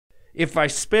if I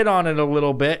spit on it a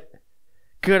little bit,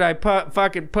 could I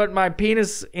fucking put my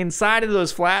penis inside of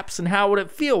those flaps, and how would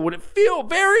it feel? Would it feel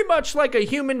very much like a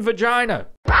human vagina?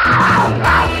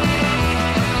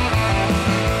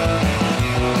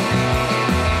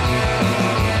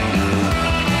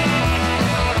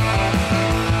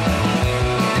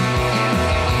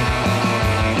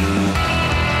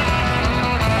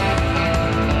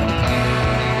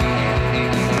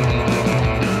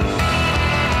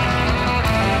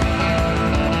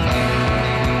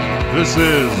 This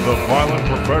is the Violent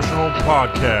Professional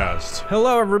Podcast.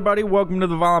 Hello, everybody. Welcome to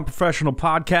the Violent Professional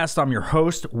Podcast. I'm your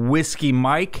host, Whiskey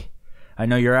Mike. I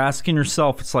know you're asking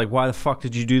yourself, it's like, why the fuck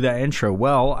did you do that intro?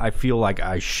 Well, I feel like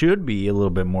I should be a little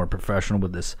bit more professional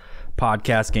with this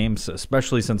podcast game,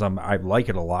 especially since I like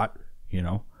it a lot, you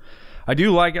know. I do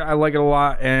like it. I like it a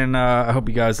lot, and I hope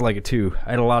you guys like it too.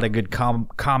 I had a lot of good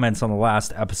comments on the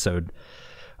last episode,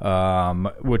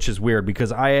 which is weird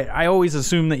because I always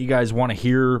assume that you guys want to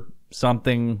hear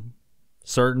something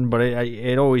certain, but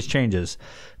it always changes.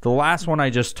 The last one I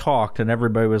just talked and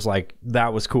everybody was like,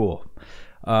 that was cool.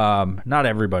 Not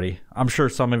everybody. I'm sure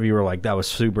some of you were like, that was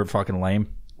super fucking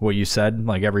lame what you said,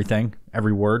 like everything,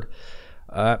 every word.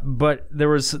 But there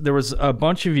was a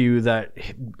bunch of you that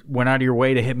went out of your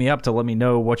way to hit me up to let me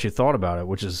know what you thought about it,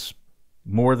 which is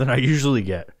more than I usually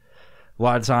get. A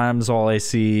lot of times all I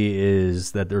see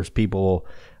is that there's people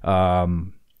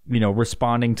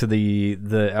responding to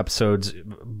the episodes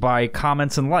by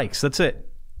comments and likes. That's it.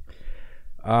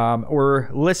 Or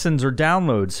listens or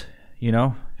downloads. You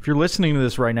know, if you're listening to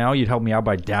this right now, you'd help me out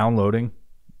by downloading.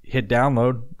 Hit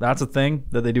download. That's a thing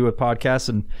that they do with podcasts,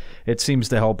 and it seems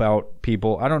to help out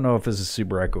people. I don't know if this is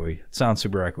super echoey. It sounds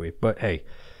super echoey, but hey,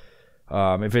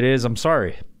 if it is, I'm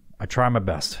sorry. I try my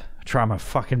best. I try my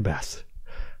fucking best.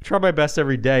 I try my best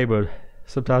every day, but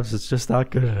sometimes it's just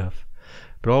not good enough.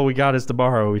 But all we got is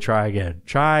tomorrow. We try again.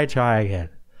 Try again.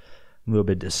 I'm a little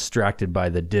bit distracted by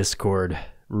the Discord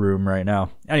room right now.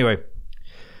 Anyway.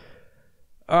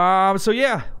 So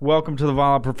yeah, welcome to the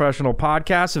Violent Professional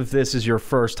Podcast. If this is your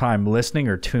first time listening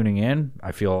or tuning in,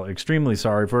 I feel extremely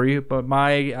sorry for you. But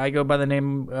I go by the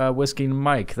name Whiskey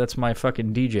Mike. That's my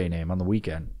fucking DJ name on the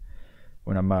weekend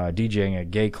when I'm DJing at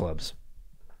gay clubs.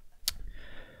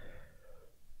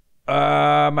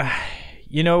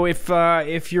 You know,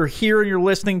 if you're here and you're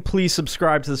listening, please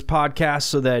subscribe to this podcast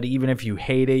so that even if you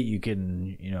hate it, you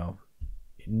can,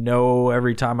 know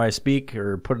every time I speak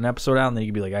or put an episode out, and then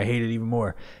you can be like, I hate it even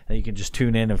more. And you can just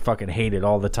tune in and fucking hate it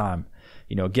all the time.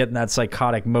 You know, get in that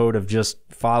psychotic mode of just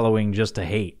following just to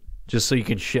hate, just so you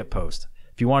can shitpost.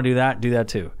 If you want to do that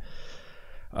too.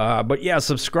 But yeah,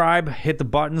 subscribe, hit the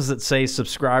buttons that say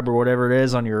subscribe or whatever it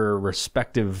is on your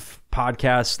respective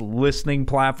podcast listening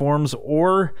platforms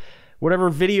or whatever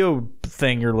video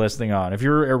thing you're listening on. If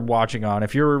you're watching on,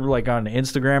 if you're like on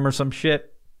Instagram or some shit,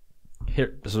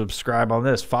 hit subscribe on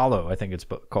this. Follow, I think it's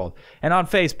called. And on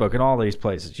Facebook and all these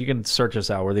places. You can search us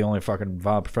out. We're the only fucking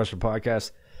Violent Professional Podcast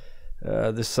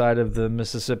this side of the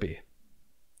Mississippi.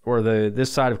 Or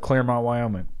this side of Claremont,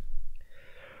 Wyoming.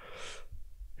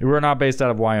 We're not based out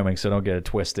of Wyoming, so don't get it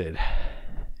twisted.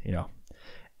 You know.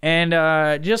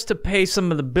 And just to pay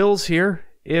some of the bills here,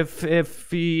 if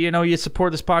you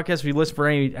support this podcast, if you listen for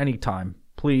any time,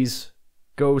 please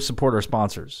go support our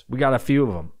sponsors. We got a few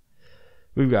of them.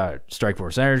 We've got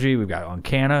Strikeforce Energy, we've got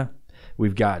Uncana,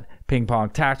 we've got Ping Pong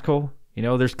Tactical. You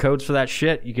know, there's codes for that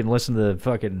shit. You can listen to the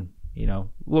fucking,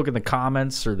 look in the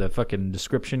comments or the fucking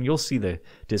description. You'll see the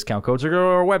discount codes, or go to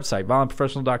our website,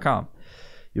 violentprofessional.com.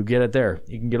 You'll get it there.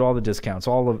 You can get all the discounts,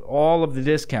 all of the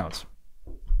discounts.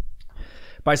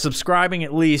 By subscribing,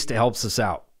 at least, it helps us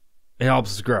out. It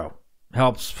helps us grow. It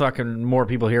helps fucking more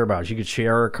people hear about it. You could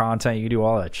share our content. You can do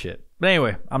all that shit. But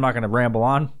anyway, I'm not going to ramble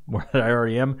on more than I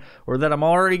already am or that I'm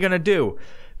already going to do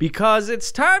because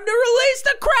it's time to release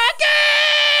the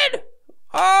Kraken!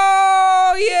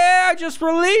 Oh, yeah, I just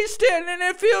released it and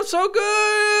it feels so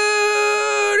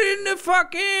good in the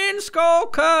fucking skull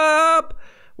cup.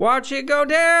 Watch it go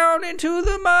down into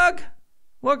the mug.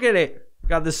 Look at it.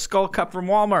 Got this skull cup from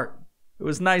Walmart. It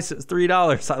was nice. It was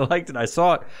 $3. I liked it. I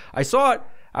saw it.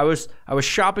 I was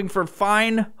shopping for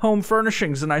fine home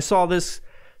furnishings and I saw this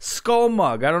skull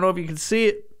mug. I don't know if you can see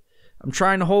it. I'm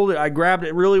trying to hold it. I grabbed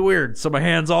it really weird. So my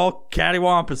hand's all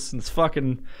cattywampus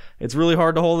and it's really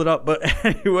hard to hold it up. But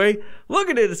anyway, look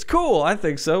at it. It's cool. I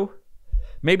think so.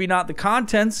 Maybe not the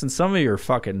contents, and some of your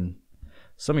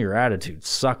attitudes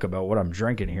suck about what I'm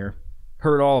drinking here.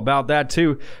 Heard all about that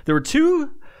too. There were two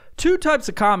types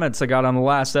of comments I got on the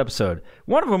last episode.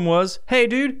 One of them was, hey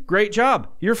dude, great job.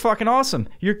 You're fucking awesome.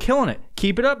 You're killing it.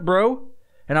 Keep it up, bro.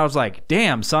 And I was like,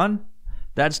 damn, son.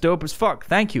 That's dope as fuck.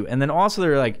 Thank you. And then also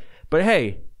they're like, But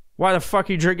hey, why the fuck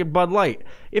are you drinking Bud Light?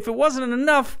 If it wasn't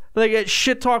enough that I get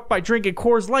shit talked by drinking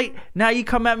Coors Light, now you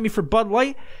come at me for Bud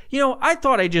Light? You know, I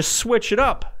thought I'd just switch it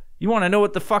up. You want to know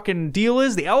what the fucking deal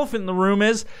is? The elephant in the room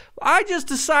is, I just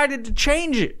decided to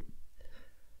change it.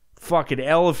 Fucking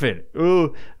elephant.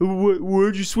 Oh,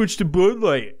 why'd you switch to Bud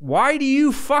Light? Why do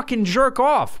you fucking jerk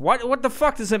off? What the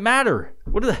fuck does it matter?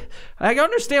 I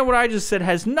understand what I just said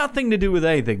has nothing to do with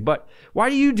anything, but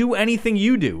why do you do anything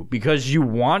you do? Because you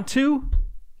want to?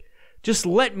 Just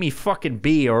let me fucking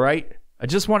be, all right? I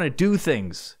just want to do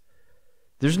things.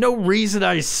 There's no reason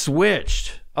I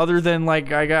switched other than,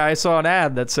 like, I saw an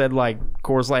ad that said, like,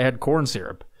 Coors Light had corn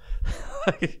syrup.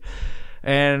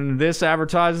 And this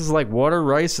advertises, like, water,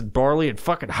 rice, and barley, and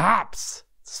fucking hops.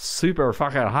 Super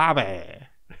fucking hoppy.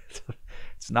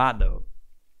 It's not, though.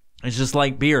 It's just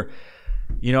like beer.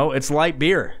 You know, it's light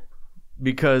beer.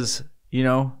 Because, you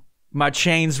know, my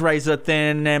chain's razor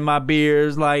thin and my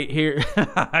beer's light here.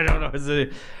 I don't know. Is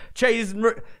it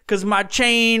because my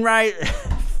chain, right?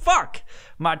 Fuck.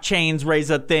 My chain's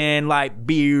razor thin like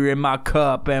beer in my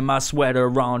cup and my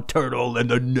sweater on turtle and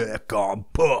the neck on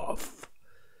puff.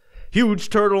 Huge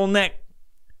turtleneck.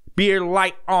 Beer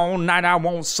light all night. I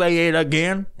won't say it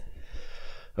again.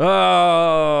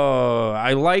 Oh,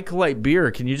 I like light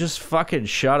beer. Can you just fucking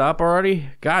shut up already?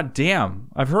 God damn.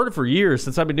 I've heard it for years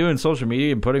since I've been doing social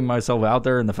media and putting myself out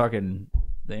there in the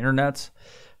internets.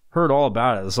 Heard all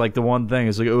about it. It's like the one thing.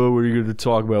 It's like, oh, what are you going to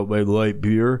talk about, my light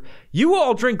beer? You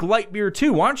all drink light beer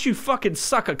too. Why don't you fucking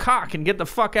suck a cock and get the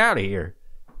fuck out of here?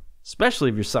 Especially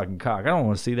if you're sucking cock. I don't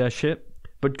want to see that shit.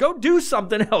 But go do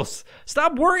something else.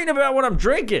 Stop worrying about what I'm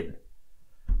drinking.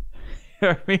 You know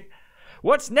what I mean?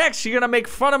 What's next? You gonna make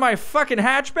fun of my fucking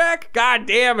hatchback? God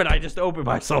damn it, I just opened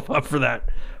myself up for that.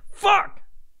 Fuck!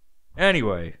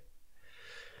 Anyway.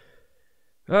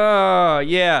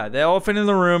 Yeah, the elephant in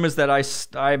the room is that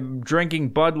I'm drinking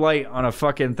Bud Light on a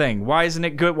fucking thing. Why isn't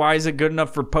it good? Why is it good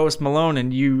enough for Post Malone?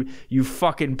 And you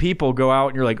fucking people go out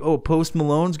and you're like, oh, Post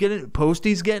Malone's getting it?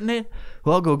 Posty's getting it?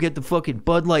 Well, I'll go get the fucking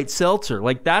Bud Light seltzer.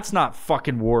 Like, that's not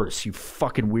fucking worse, you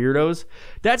fucking weirdos.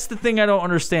 That's the thing I don't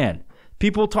understand.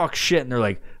 People talk shit and they're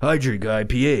like, I drink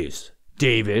IPAs.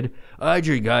 David, I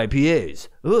drink IPAs.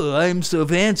 Oh, I'm so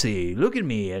fancy. Look at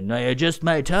me and I adjust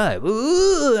my time.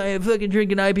 Oh, I fucking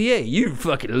drink an IPA. You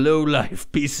fucking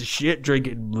low-life piece of shit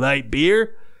drinking light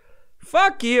beer.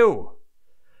 Fuck you.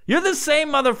 You're the same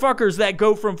motherfuckers that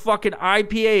go from fucking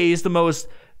IPAs, the most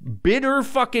bitter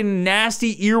fucking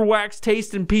nasty earwax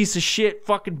tasting piece of shit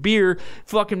fucking beer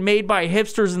fucking made by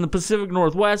hipsters in the Pacific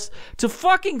Northwest, to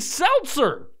fucking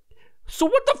seltzer. So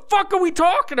what the fuck are we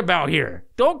talking about here?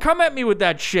 Don't come at me with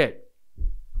that shit.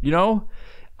 You know?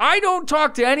 I don't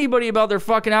talk to anybody about their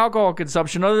fucking alcohol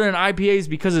consumption other than IPAs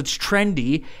because it's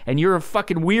trendy, and you're a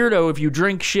fucking weirdo if you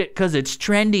drink shit because it's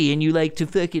trendy and you like to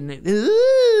fucking,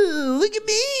 ooh, look at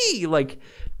me. Like,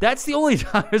 that's the only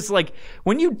time. It's like,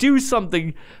 when you do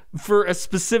something for a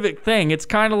specific thing, it's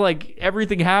kind of like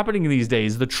everything happening these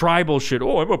days. The tribal shit.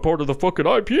 Oh, I'm a part of the fucking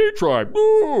IPA tribe.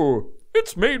 Ooh.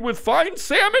 It's made with fine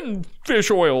salmon fish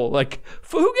oil. Like,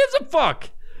 who gives a fuck?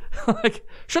 Like,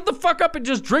 shut the fuck up and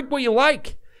just drink what you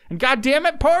like. And goddamn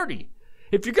it, party.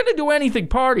 If you're gonna do anything,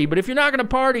 party. But if you're not gonna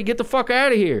party, get the fuck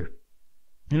out of here.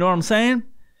 You know what I'm saying?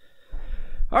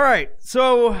 All right,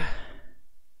 so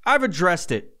I've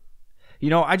addressed it. You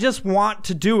know, I just want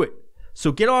to do it.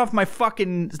 So get off my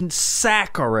fucking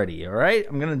sack already, all right?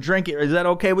 I'm gonna drink it. Is that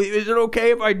okay with you? Is it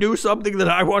okay if I do something that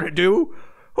I want to do?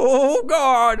 Oh,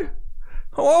 God.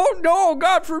 Oh, no,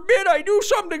 God forbid I do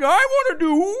something I want to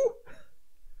do.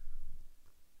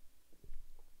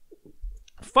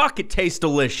 Fuck, it tastes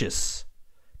delicious.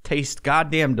 Tastes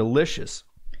goddamn delicious.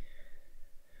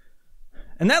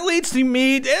 And that leads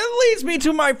me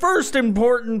to my first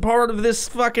important part of this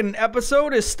fucking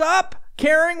episode is stop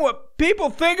caring what people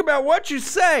think about what you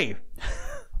say.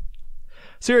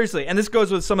 Seriously, and this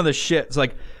goes with some of the shit. It's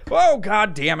like, oh,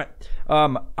 God damn it.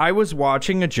 I was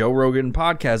watching a Joe Rogan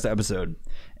podcast episode,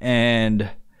 and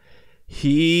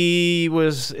he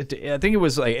was, I think it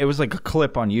was like a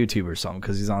clip on YouTube or something,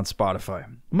 because he's on Spotify.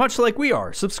 Much like we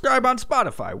are. Subscribe on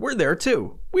Spotify. We're there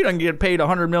too. We don't get paid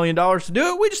 $100 million to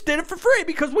do it. We just did it for free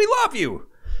because we love you.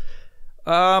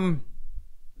 But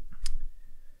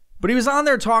he was on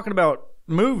there talking about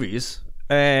movies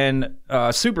and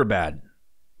Superbad.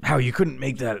 How you couldn't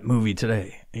make that movie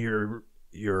today.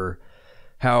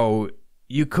 How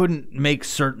you couldn't make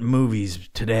certain movies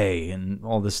today and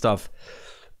all this stuff.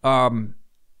 And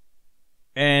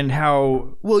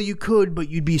how, well, you could, but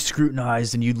you'd be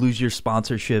scrutinized and you'd lose your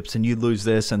sponsorships and you'd lose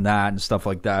this and that and stuff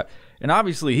like that. And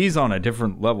obviously he's on a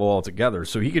different level altogether,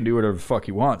 so he can do whatever the fuck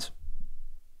he wants.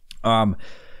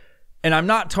 And I'm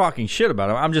not talking shit about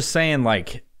it. I'm just saying,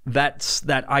 like, that's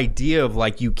that idea of,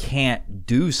 like, you can't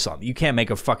do something. You can't make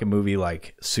a fucking movie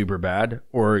like Superbad,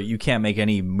 or you can't make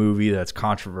any movie that's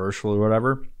controversial or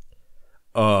whatever.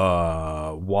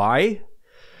 Why?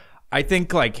 I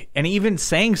think, like, and even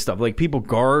saying stuff, like, people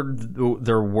guard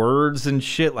their words and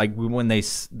shit, like, when they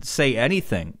say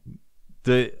anything.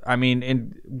 You're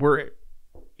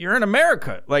in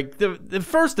America. Like, the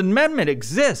First Amendment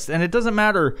exists, and it doesn't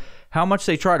matter how much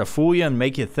they try to fool you and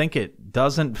make you think it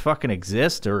doesn't fucking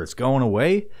exist or it's going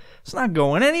away. It's not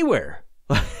going anywhere.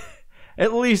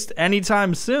 At least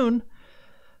anytime soon.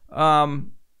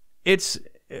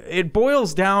 It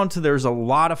boils down to there's a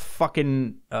lot of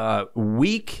fucking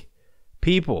weak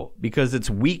people because it's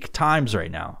weak times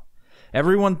right now.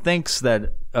 Everyone thinks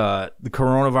that the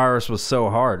coronavirus was so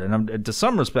hard, and to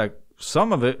some respect,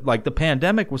 some of it, like the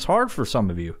pandemic, was hard for some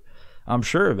of you. I'm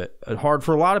sure of it. Hard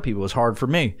for a lot of people. It was hard for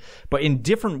me, but in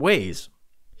different ways.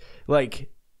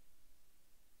 Like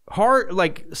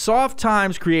soft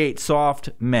times create soft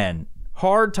men.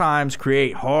 Hard times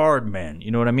create hard men.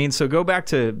 You know what I mean? So go back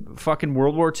to fucking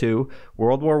World War II,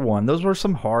 World War I. Those were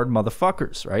some hard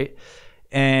motherfuckers, right?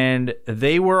 And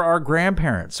they were our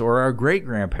grandparents or our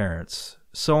great-grandparents,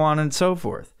 so on and so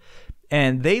forth.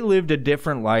 And they lived a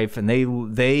different life, and they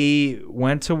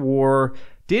went to war,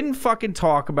 didn't fucking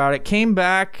talk about it, came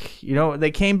back,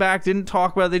 they came back, didn't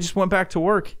talk about it, they just went back to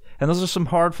work. And those are some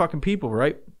hard fucking people,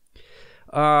 right?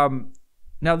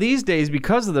 Now these days,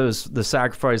 because of the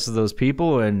sacrifices of those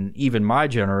people, and even my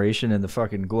generation in the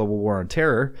fucking global war on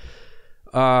terror,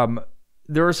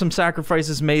 there are some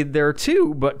sacrifices made there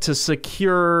too, but to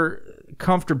secure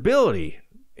comfortability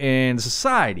in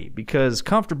society, because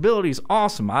comfortability is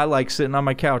awesome. I like sitting on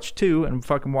my couch too and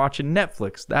fucking watching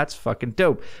Netflix. That's fucking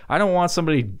dope. I don't want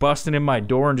somebody busting in my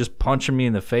door and just punching me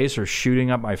in the face or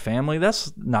shooting up my family.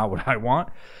 That's not what I want.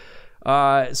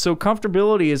 So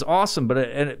comfortability is awesome,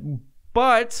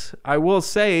 but I will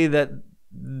say that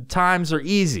times are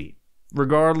easy,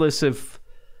 regardless if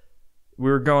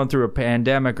we're going through a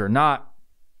pandemic or not.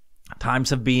 Times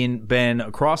have been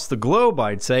across the globe,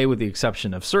 I'd say, with the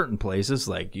exception of certain places.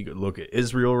 Like, you could look at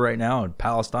Israel right now and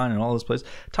Palestine and all those places.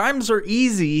 Times are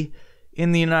easy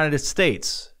in the United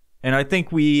States. And I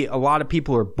think a lot of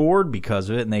people are bored because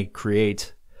of it, and they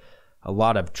create a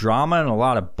lot of drama and a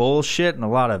lot of bullshit and a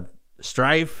lot of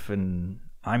strife, and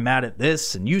I'm mad at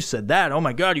this and you said that. Oh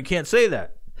my God, you can't say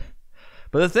that.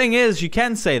 But the thing is, you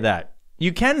can say that.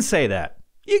 You can say that.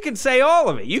 You can say all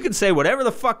of it. You can say whatever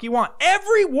the fuck you want.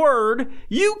 Every word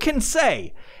you can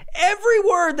say. Every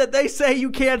word that they say you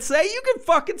can't say, you can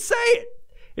fucking say it.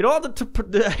 It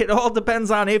all depends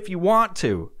on if you want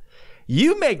to.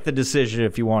 You make the decision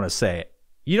if you want to say it.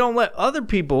 You don't let other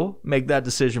people make that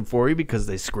decision for you because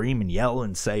they scream and yell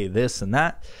and say this and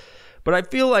that. But I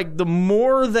feel like the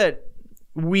more that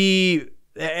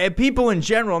people in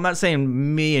general, I'm not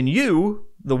saying me and you,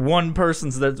 the one person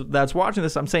that's watching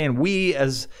this, I'm saying we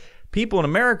as people in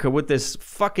America with this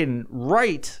fucking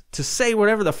right to say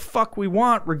whatever the fuck we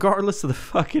want, regardless of the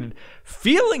fucking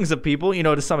feelings of people.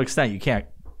 To some extent, you can't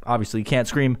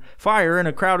scream fire in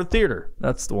a crowded theater.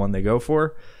 That's the one they go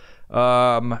for.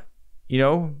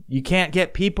 You can't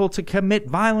get people to commit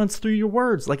violence through your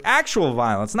words, like actual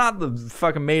violence, not the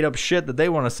fucking made up shit that they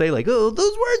want to say, like, oh,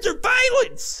 those words are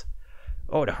violence.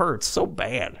 Oh, it hurts so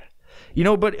bad.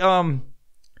 But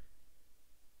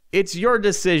it's your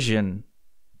decision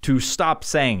to stop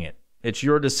saying it. It's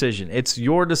your decision. It's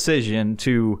your decision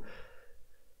to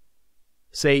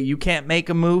say you can't make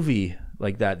a movie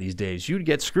like that these days. You'd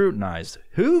get scrutinized.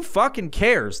 Who fucking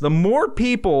cares? The more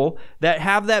people that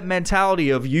have that mentality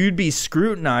of you'd be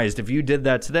scrutinized if you did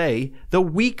that today, the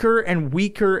weaker and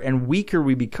weaker and weaker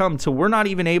we become till we're not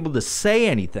even able to say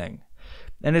anything.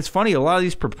 And it's funny, a lot of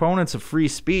these proponents of free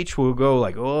speech will go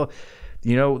like, oh,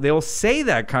 they'll say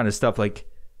that kind of stuff like,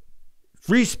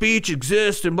 free speech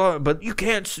exists and blah, but you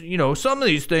can't, some of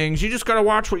these things, you just got to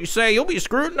watch what you say. You'll be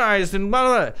scrutinized and blah,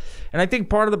 blah, blah. And I think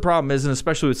part of the problem is, and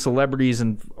especially with celebrities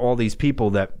and all these people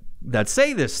that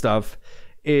say this stuff,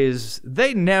 is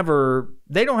they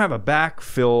don't have a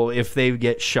backfill if they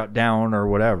get shut down or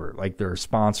whatever. Like their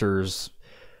sponsors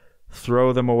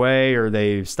throw them away or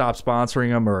they stop sponsoring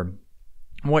them or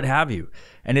what have you.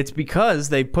 And it's because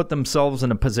they put themselves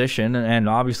in a position, and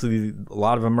obviously a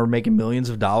lot of them are making millions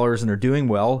of dollars and they're doing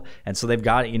well. And so they've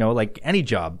got, like any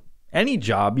job,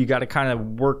 you got to kind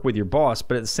of work with your boss.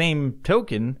 But at the same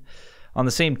token,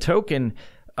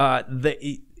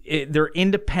 they're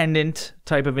independent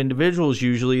type of individuals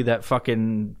usually that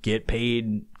fucking get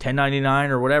paid $10.99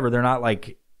 or whatever. They're not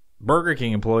like Burger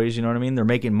King employees, you know what I mean? They're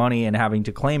making money and having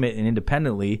to claim it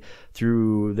independently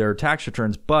through their tax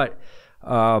returns. But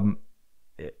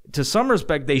to some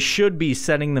respect, they should be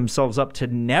setting themselves up to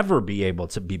never be able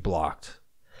to be blocked.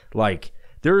 Like,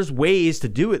 there's ways to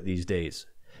do it these days.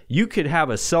 You could have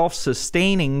a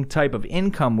self-sustaining type of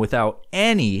income without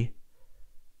any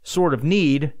sort of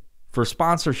need for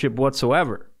sponsorship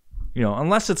whatsoever. You know,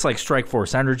 unless it's like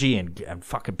Strikeforce Energy and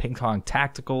fucking Ping Pong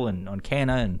Tactical and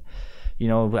Uncana and, you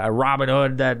know,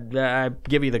 Robinhood that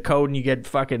give you the code and you get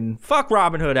fucking... Fuck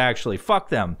Robinhood, actually. Fuck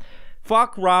them.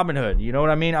 Fuck Robinhood. You know what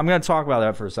I mean? I'm going to talk about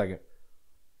that for a second.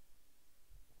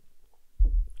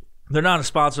 They're not a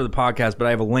sponsor of the podcast, but I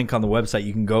have a link on the website.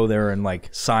 You can go there and like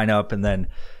sign up, and then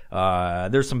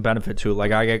there's some benefit to it.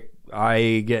 Like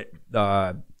I get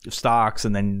stocks,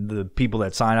 and then the people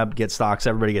that sign up get stocks.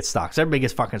 Everybody gets stocks. Everybody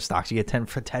gets fucking stocks. You get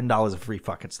 $10 of free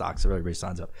fucking stocks if everybody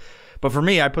signs up. But for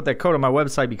me, I put that code on my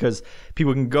website because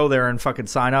people can go there and fucking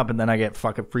sign up, and then I get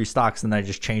fucking free stocks, and then I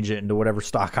just change it into whatever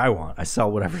stock I want. I sell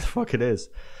whatever the fuck it is.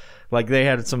 Like, they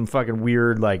had some fucking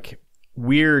weird,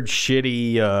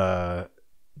 shitty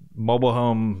mobile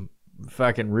home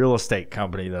fucking real estate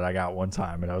company that I got one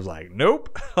time, and I was like,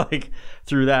 nope. Like,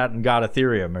 threw that and got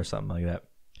Ethereum or something like that.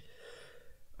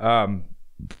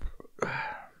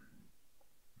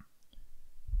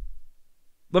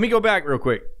 Let me go back real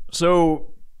quick.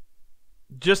 So,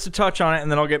 just to touch on it,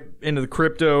 and then I'll get into the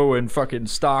crypto and fucking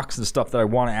stocks and stuff that I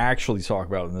want to actually talk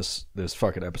about in this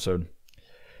fucking episode.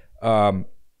 The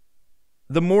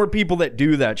more people that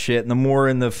do that shit, and the more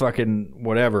in the fucking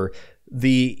whatever,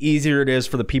 the easier it is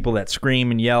for the people that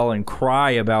scream and yell and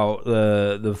cry about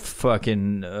the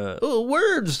fucking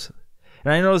words.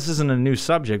 And I know this isn't a new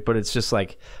subject, but it's just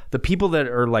like the people that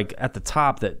are like at the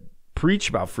top that preach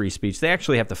about free speech, they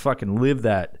actually have to fucking live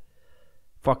that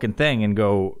fucking thing and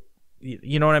go,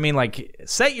 you know what I mean? Like,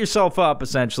 set yourself up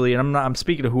essentially. And I'm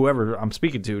speaking to whoever I'm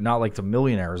speaking to, not like the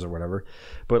millionaires or whatever,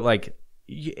 but like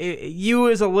you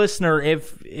as a listener,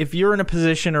 if you're in a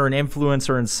position or an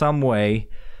influencer in some way,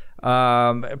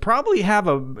 probably have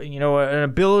an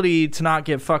ability to not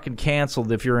get fucking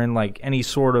canceled if you're in like any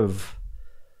sort of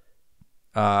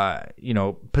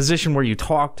position where you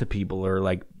talk to people, or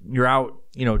like you're out,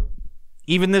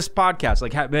 even this podcast,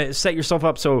 like set yourself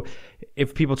up so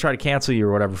if people try to cancel you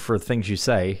or whatever for things you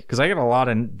say, because I get a lot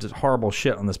of just horrible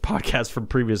shit on this podcast from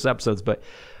previous episodes, but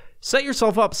set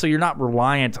yourself up so you're not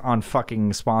reliant on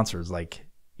fucking sponsors. Like,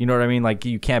 you know what I mean? Like,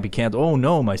 you can't be canceled. Oh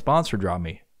no, my sponsor dropped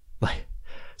me. Like,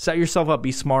 set yourself up.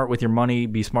 Be smart with your money.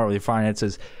 Be smart with your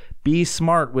finances. Be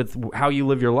smart with how you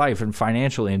live your life and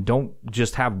financially, and don't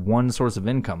just have one source of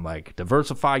income. Like,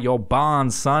 diversify your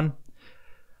bonds, son.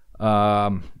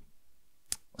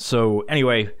 So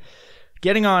anyway,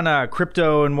 getting on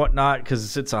crypto and whatnot,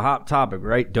 because it's a hot topic,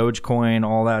 right? Dogecoin,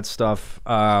 all that stuff.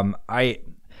 I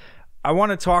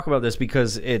want to talk about this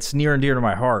because it's near and dear to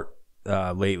my heart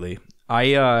lately.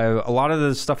 A lot of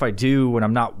the stuff I do when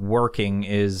I'm not working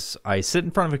is I sit in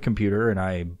front of a computer and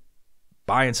I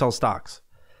buy and sell stocks.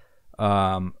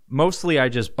 Mostly I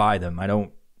just buy them. I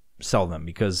don't sell them,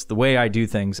 because the way I do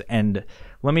things, and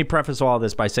let me preface all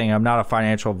this by saying I'm not a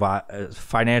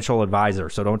financial advisor,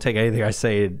 so don't take anything I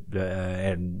say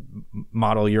and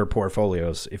model your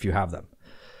portfolios if you have them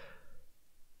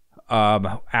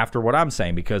after what I'm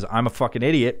saying, because I'm a fucking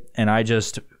idiot, and I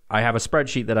have a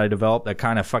spreadsheet that I developed that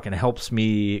kind of fucking helps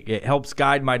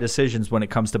guide my decisions when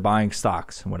it comes to buying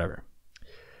stocks and whatever.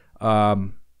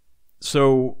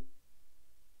 So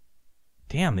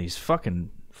damn, these fucking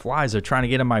flies are trying to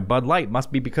get in my Bud Light.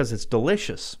 Must be because it's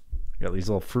delicious. Got these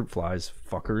little fruit flies,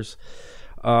 fuckers.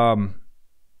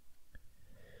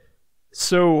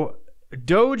 So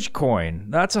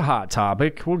Dogecoin, that's a hot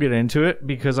topic. We'll get into it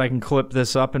because I can clip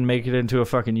this up and make it into a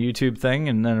fucking YouTube thing,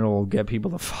 and then it'll get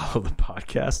people to follow the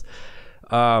podcast.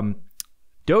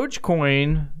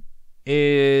 Dogecoin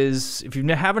is, if you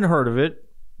haven't heard of it,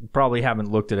 you probably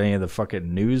haven't looked at any of the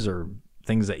fucking news or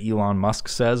things that Elon Musk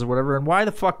says or whatever, and why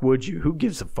the fuck would you? Who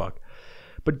gives a fuck?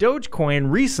 But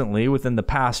Dogecoin recently, within the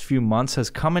past few months,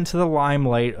 has come into the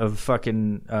limelight of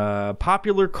fucking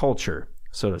popular culture,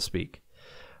 so to speak.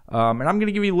 And I'm going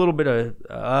to give you a little bit of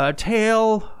a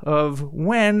tale of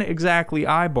when exactly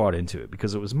I bought into it,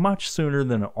 because it was much sooner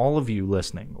than all of you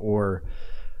listening, or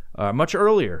much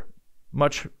earlier.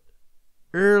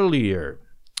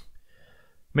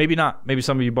 Maybe not. Maybe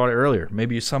some of you bought it earlier.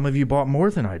 Maybe some of you bought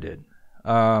more than I did.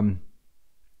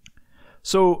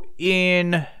 So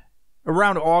in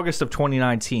around August of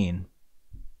 2019,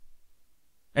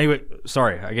 anyway,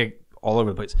 sorry, I get all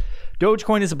over the place.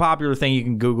 Dogecoin is a popular thing. You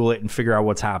can Google it and figure out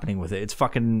what's happening with it. It's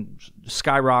fucking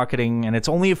skyrocketing, and it's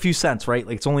only a few cents, right?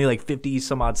 Like, it's only like 50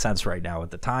 some odd cents right now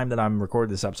at the time that I'm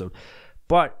recording this episode.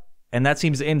 And that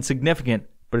seems insignificant,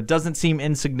 but it doesn't seem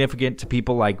insignificant to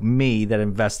people like me that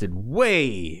invested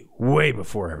way, way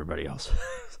before everybody else.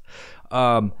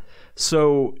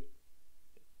 So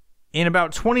in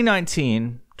about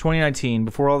 2019,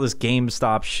 before all this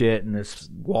GameStop shit and this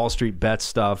Wall Street bet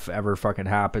stuff ever fucking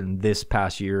happened this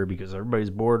past year because everybody's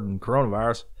bored in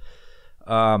coronavirus,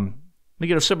 let me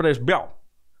get a sip of this beer.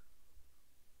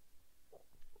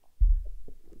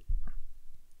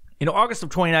 In August of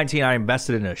 2019, I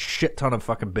invested in a shit ton of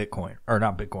fucking Bitcoin. Or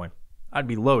not Bitcoin. I'd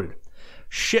be loaded.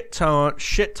 Shit ton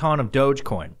of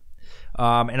Dogecoin.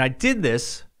 And I did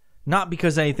this not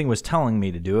because anything was telling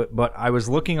me to do it, but I was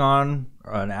looking on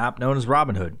an app known as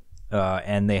Robinhood.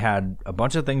 And they had a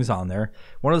bunch of things on there.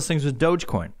 One of those things was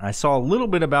Dogecoin. I saw a little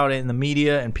bit about it in the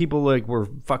media, and people like were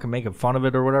fucking making fun of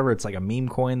it or whatever. It's like a meme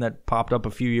coin that popped up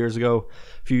a few years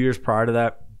prior to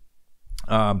that.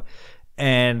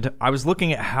 And I was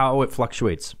looking at how it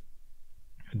fluctuates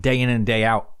day in and day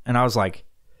out. And I was like,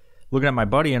 looking at my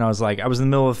buddy, and I was like, I was in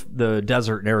the middle of the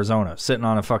desert in Arizona, sitting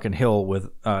on a fucking hill with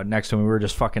next to him. We were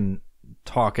just fucking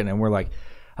talking, and I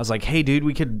was like, hey, dude,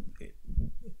 we could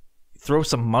throw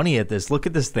some money at this. Look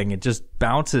at this thing. It just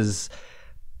bounces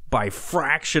by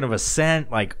fraction of a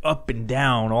cent, like up and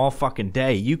down all fucking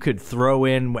day. You could throw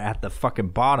in at the fucking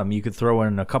bottom, you could throw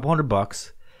in a couple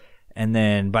 $100, and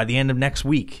then by the end of next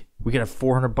week, we could have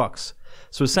 $400.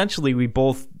 So essentially, we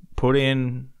both put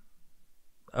in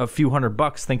a few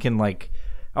 $100 thinking like,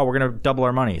 oh, we're going to double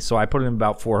our money. So I put in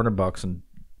about $400 and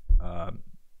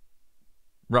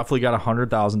roughly got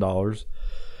 $100,000.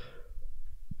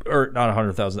 Or not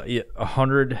 100,000,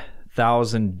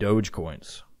 100,000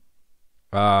 Dogecoins.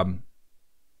 And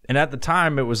at the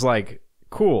time, it was like,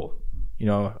 cool. You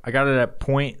know, I got it at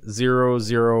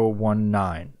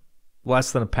 0.0019,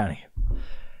 less than a penny.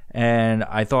 And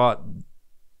I thought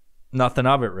nothing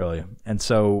of it, really. And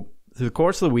so through the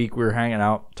course of the week, we were hanging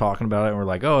out, talking about it, and we're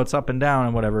like, oh, it's up and down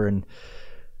and whatever. And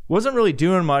wasn't really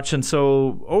doing much. And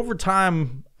so over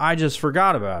time, I just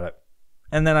forgot about it.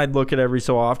 And then I'd look at it every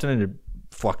so often, and it'd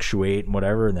fluctuate and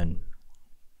whatever. And then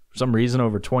for some reason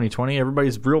over 2020,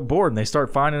 everybody's real bored, and they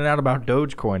start finding out about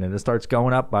Dogecoin, and it starts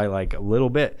going up by like a little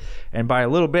bit. And by a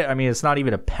little bit, I mean, it's not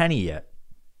even a penny yet.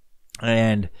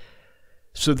 And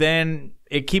so then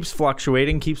it keeps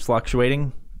fluctuating,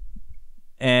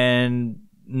 and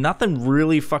nothing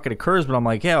really fucking occurs. But I'm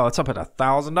like, yeah, it's up at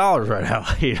 $1,000 right now.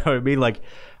 You know what I mean? Like,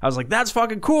 I was like, that's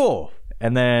fucking cool.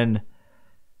 And then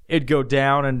it'd go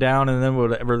down and down, and then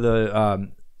whatever the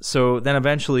so then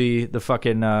eventually the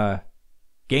fucking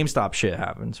GameStop shit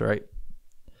happens, right?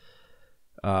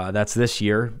 That's this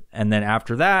year. And then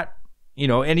after that, you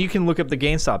know, and you can look up the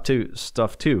GameStop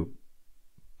stuff too.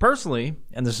 Personally,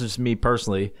 and this is me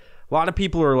personally, a lot of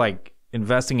people are like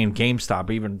investing in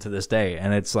GameStop even to this day.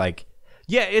 And it's like,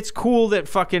 yeah, it's cool that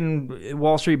fucking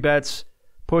Wall Street Bets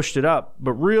pushed it up,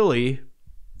 but really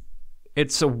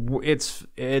it's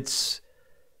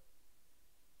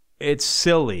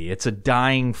silly. It's a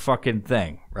dying fucking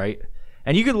thing, right?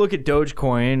 And you could look at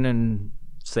Dogecoin and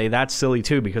say that's silly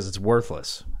too because it's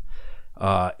worthless.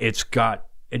 It's got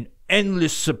an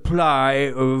endless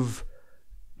supply of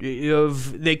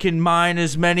they can mine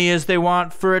as many as they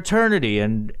want for eternity.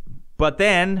 But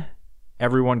then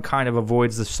everyone kind of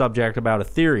avoids the subject about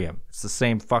Ethereum. It's the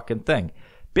same fucking thing.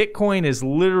 Bitcoin is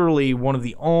literally one of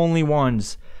the only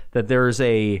ones that there's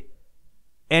a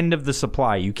end of the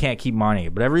supply. You can't keep mining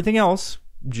it. But everything else,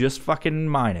 just fucking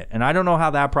mine it. And I don't know how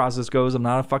that process goes. I'm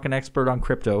not a fucking expert on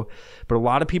crypto. But a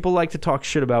lot of people like to talk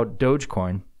shit about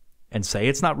Dogecoin and say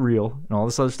it's not real and all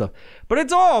this other stuff. But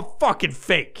it's all fucking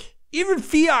fake. Even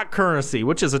fiat currency,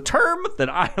 which is a term that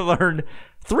I learned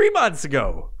 3 months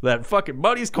ago. That fucking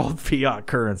money's called fiat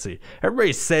currency.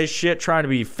 Everybody says shit trying to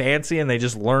be fancy and they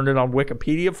just learned it on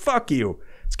Wikipedia. Fuck you.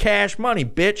 It's cash money,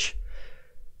 bitch.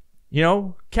 You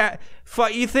know,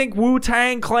 you think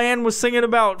Wu-Tang Clan was singing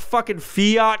about fucking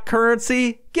fiat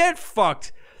currency? Get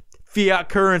fucked. Fiat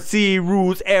currency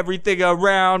rules everything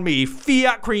around me.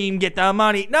 Fiat cream, get the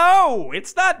money. No,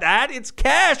 it's not that. It's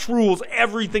cash rules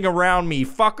everything around me,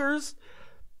 fuckers.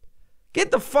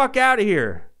 Get the fuck out of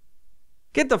here.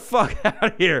 Get the fuck out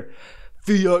of here.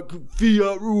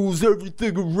 Fiat rules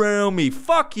everything around me.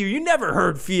 Fuck you. You never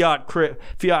heard fiat.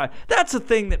 That's a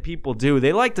thing that people do.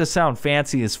 They like to sound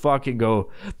fancy as fuck and go,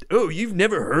 oh, you've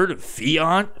never heard of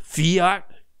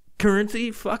fiat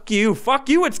currency? Fuck you. Fuck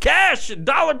you. It's cash and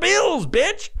dollar bills,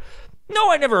 bitch.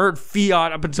 No, I never heard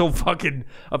fiat up until fucking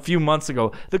a few months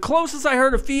ago. The closest I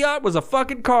heard of fiat was a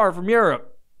fucking car from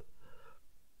Europe.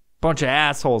 Bunch of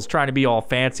assholes trying to be all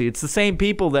fancy. It's the same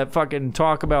people that fucking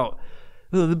talk about,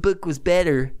 oh, the book was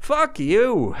better. Fuck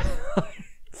you.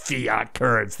 Fiat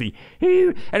currency.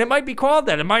 And it might be called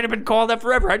that. It might have been called that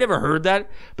forever. I never heard that.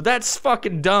 But that's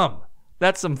fucking dumb.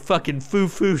 That's some fucking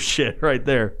foo-foo shit right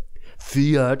there.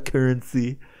 Fiat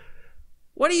currency.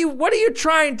 What are you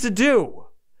trying to do?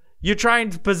 You're trying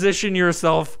to position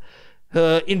yourself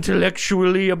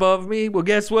intellectually above me? Well,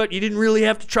 guess what? You didn't really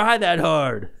have to try that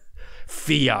hard.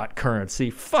 Fiat currency.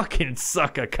 Fucking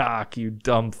suck a cock, you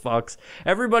dumb fucks.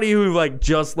 Everybody who like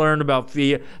just learned about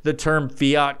the term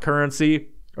fiat currency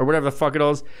or whatever the fuck it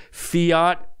is,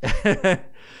 fiat,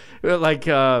 like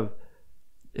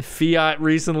fiat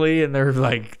recently, and they're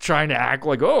like trying to act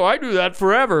like, oh, I do that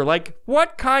forever. Like,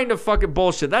 what kind of fucking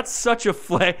bullshit? That's such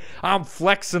a I'm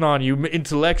flexing on you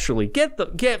intellectually. Get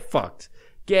fucked.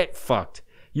 Get fucked.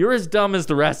 You're as dumb as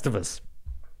the rest of us.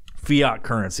 Fiat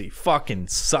currency. Fucking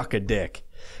suck a dick.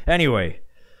 Anyway,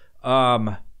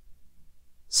 so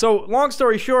long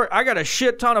story short, I got a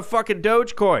shit ton of fucking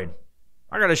Dogecoin.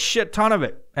 I got a shit ton of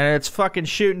it, and it's fucking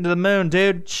shooting to the moon,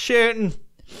 dude. Shooting.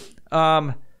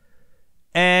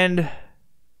 And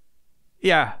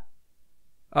yeah,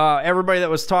 everybody that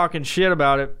was talking shit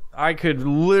about it, I could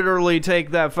literally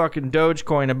take that fucking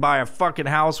Dogecoin and buy a fucking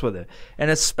house with it.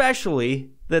 And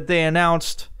especially that they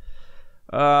announced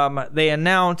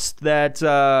that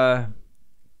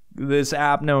this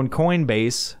app known as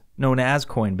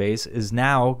Coinbase, is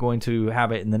now going to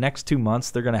have it in the next 2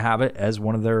 months. They're going to have it as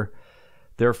one of their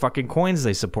fucking coins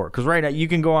they support. Because right now you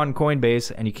can go on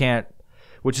Coinbase and you can't,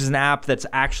 which is an app that's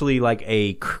actually like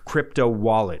a crypto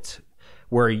wallet,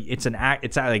 where it's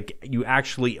like you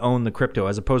actually own the crypto,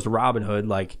 as opposed to Robinhood,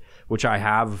 like, which I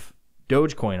have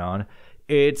Dogecoin on.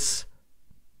 It's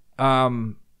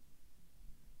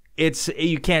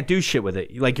you can't do shit with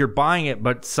it. Like, you're buying it,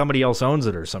 but somebody else owns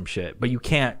it or some shit, but you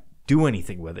can't do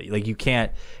anything with it. Like, you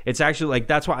can't. It's actually like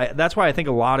that's why I think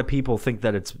a lot of people think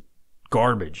that it's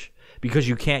garbage, because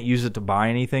you can't use it to buy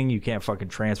anything. You can't fucking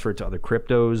transfer it to other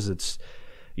cryptos.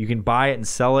 You can buy it and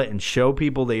sell it and show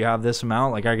people that you have this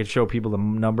amount. Like, I could show people the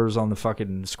numbers on the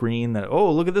fucking screen that, oh,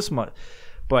 look at this much.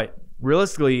 But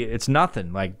realistically, it's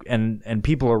nothing. Like, and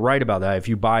people are right about that if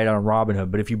you buy it on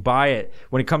Robinhood. But if you buy it,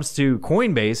 when it comes to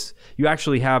Coinbase, you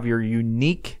actually have your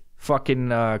unique fucking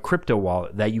crypto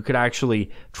wallet that you could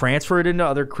actually transfer it into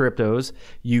other cryptos.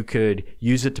 You could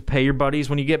use it to pay your buddies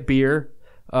when you get beer.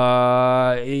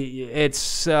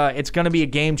 It's going to be a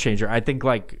game changer. I think,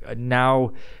 like,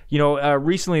 now,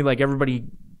 recently, like, everybody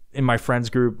in my friends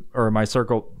group or my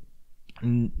circle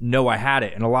know I had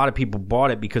it, and a lot of people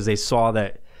bought it because they saw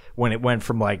that when it went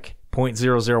from like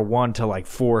 0.001 to like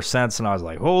 4 cents, and I was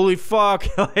like, holy fuck.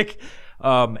 Like,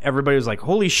 everybody was like,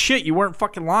 holy shit, you weren't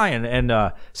fucking lying. And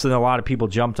so then a lot of people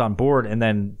jumped on board, and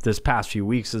then this past few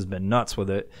weeks has been nuts with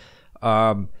it.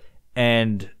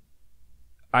 And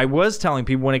I was telling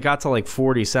people when it got to like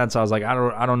 40 cents, I was like,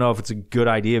 I don't know if it's a good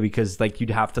idea, because like you'd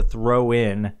have to throw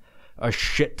in a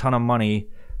shit ton of money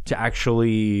to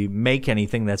actually make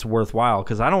anything that's worthwhile.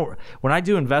 Because when I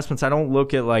do investments, I don't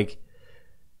look at like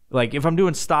if I'm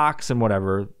doing stocks and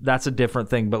whatever, that's a different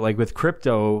thing. But like with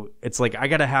crypto, it's like I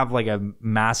got to have like a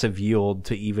massive yield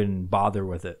to even bother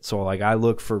with it. So like I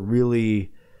look for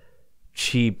really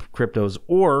cheap cryptos,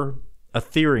 or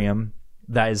Ethereum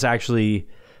that is actually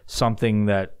something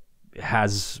that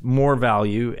has more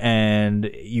value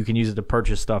and you can use it to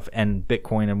purchase stuff, and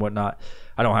Bitcoin and whatnot.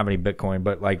 I don't have any Bitcoin,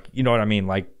 but like, you know what I mean?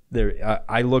 Like there,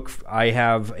 I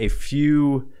have a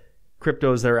few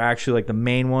cryptos that are actually like the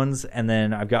main ones, and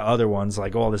then I've got other ones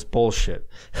like all this bullshit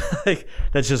like,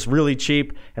 that's just really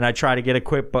cheap, and I try to get a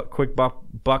quick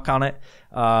buck on it.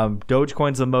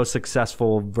 Dogecoin's the most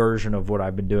successful version of what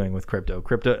I've been doing with crypto.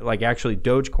 Like, actually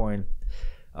Dogecoin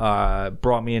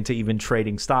brought me into even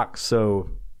trading stocks.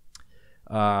 So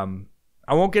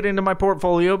I won't get into my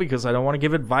portfolio because I don't want to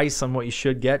give advice on what you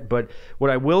should get, but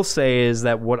what I will say is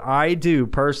that what I do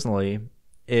personally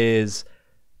is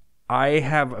I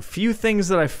have a few things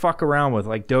that I fuck around with.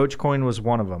 Like Dogecoin was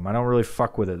one of them. I don't really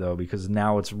fuck with it though, because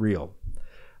now it's real.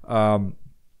 But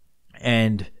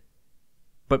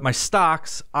my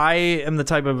stocks, I am the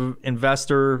type of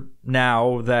investor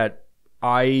now that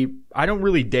I don't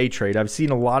really day trade. I've seen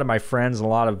a lot of my friends and a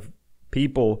lot of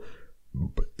people,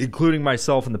 including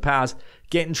myself in the past,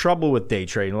 get in trouble with day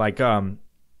trading. Like,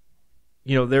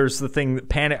 there's the thing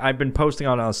that I've been posting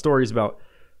on stories about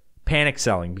panic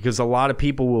selling, because a lot of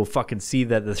people will fucking see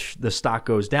that the stock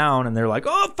goes down and they're like,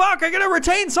 oh fuck, I gotta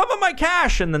retain some of my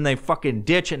cash, and then they fucking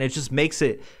ditch, and it just makes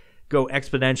it go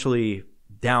exponentially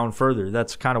down further.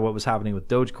 That's kind of what was happening with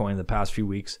Dogecoin the past few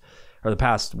weeks, or the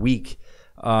past week.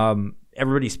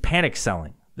 Everybody's panic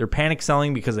selling. They're panic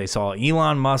selling because they saw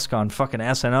Elon Musk on fucking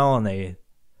SNL, and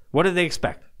what did they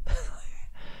expect?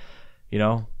 You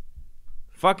know,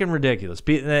 fucking ridiculous.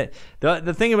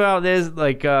 The thing about this,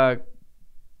 like,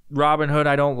 Robinhood,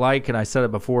 I don't like, and I said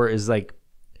it before, is like,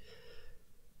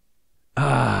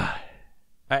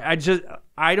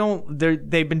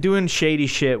 they've been doing shady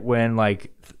shit when,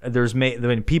 like,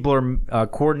 when people are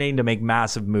coordinating to make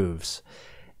massive moves,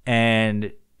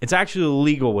 and it's actually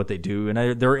illegal what they do.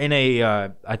 And they're in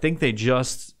I think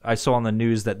I saw on the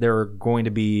news that they're going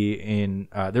to be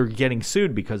they're getting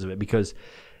sued because of it, because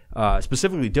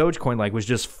specifically Dogecoin, like, was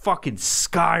just fucking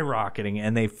skyrocketing,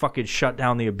 and they fucking shut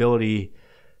down the ability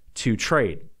to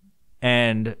trade.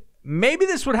 And maybe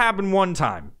this would happen one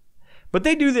time, but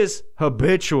they do this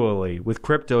habitually with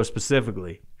crypto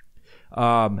specifically.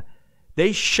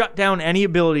 They shut down any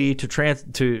ability to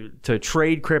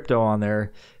trade crypto on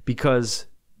there, because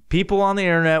people on the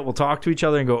internet will talk to each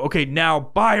other and go, okay, now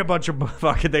buy a bunch of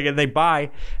fucking thing, and they buy,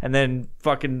 and then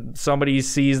fucking somebody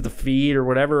sees the feed or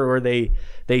whatever, or they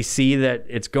see that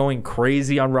it's going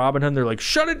crazy on Robinhood, and they're like,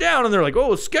 shut it down, and they're like,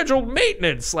 oh, scheduled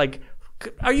maintenance. Like,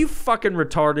 are you fucking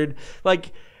retarded?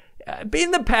 Like,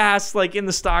 in the past, like in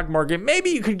the stock market, maybe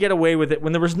you could get away with it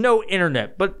when there was no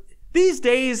internet, but these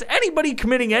days, anybody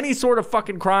committing any sort of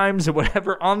fucking crimes or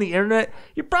whatever on the internet,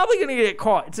 you're probably going to get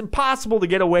caught. It's impossible to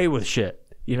get away with shit.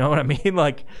 You know what I mean?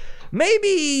 Like, maybe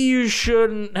you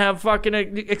shouldn't have fucking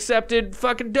accepted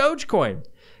fucking Dogecoin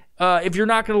if you're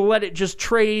not going to let it just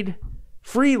trade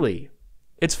freely.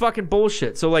 It's fucking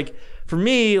bullshit. So, like, for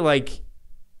me, like,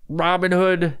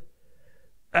 Robinhood,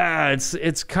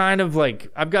 it's kind of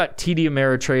like, I've got TD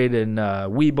Ameritrade and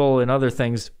Webull and other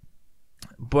things,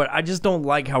 but I just don't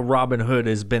like how Robinhood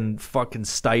has been fucking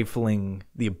stifling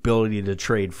the ability to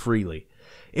trade freely.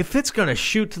 If it's going to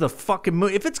shoot to the fucking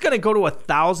moon, if it's going to go to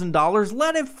 $1,000,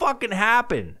 let it fucking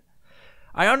happen.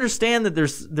 I understand that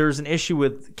there's an issue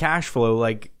with cash flow,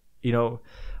 like, you know,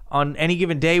 on any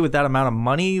given day with that amount of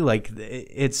money, like,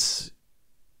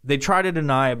 they try to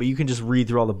deny it, but you can just read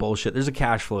through all the bullshit. There's a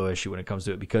cash flow issue when it comes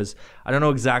to it, because I don't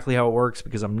know exactly how it works,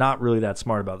 because I'm not really that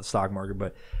smart about the stock market,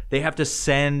 but they have to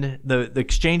send, the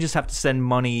exchanges have to send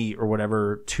money or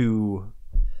whatever to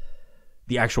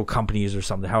the actual companies or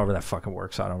something, however that fucking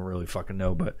works. I don't really fucking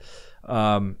know, but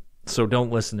so don't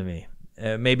listen to me.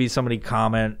 Maybe somebody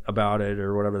comment about it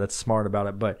or whatever that's smart about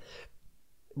it, but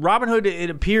Robinhood, it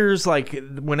appears like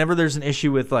whenever there's an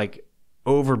issue with like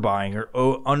overbuying or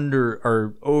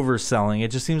overselling, it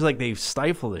just seems like they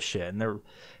stifle this shit, and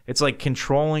it's like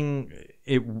controlling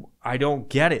it. I don't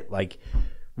get it. Like,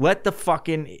 let the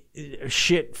fucking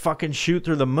shit fucking shoot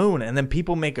through the moon, and then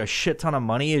people make a shit ton of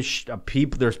money.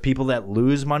 There's people that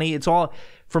lose money. It's all,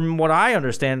 from what I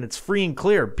understand, it's free and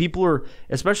clear. People are,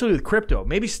 especially with crypto,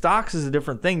 maybe stocks is a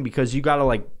different thing, because you got to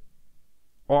like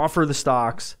offer the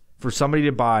stocks for somebody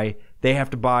to buy. They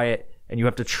have to buy it, and you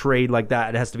have to trade like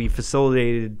that. It has to be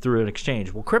facilitated through an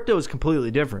exchange. Well, crypto is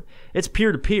completely different. It's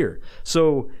peer-to-peer.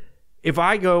 So if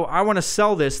I go, I want to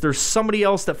sell this, there's somebody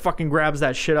else that fucking grabs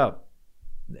that shit up.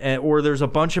 Or there's a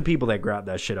bunch of people that grab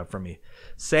that shit up from me.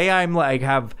 Say I'm like,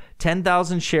 have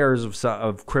 10,000 shares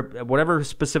of crypto, whatever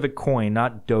specific coin,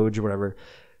 not Doge or whatever.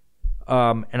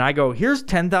 And I go, here's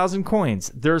 10,000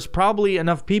 coins. There's probably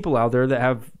enough people out there that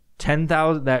have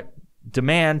 10,000, that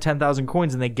demand 10,000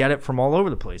 coins, and they get it from all over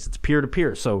the place. It's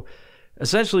peer-to-peer. So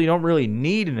essentially you don't really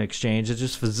need an exchange. It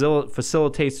just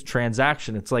facilitates the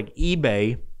transaction. It's like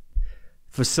eBay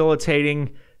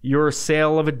facilitating your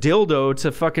sale of a dildo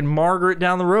to fucking Margaret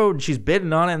down the road, and she's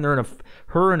bidding on it, and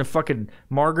her and a fucking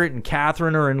Margaret and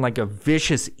Catherine are in like a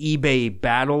vicious eBay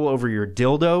battle over your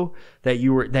dildo that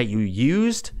you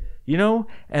used, you know,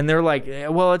 and they're like,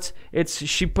 well,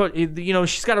 she's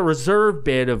got a reserve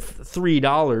bid of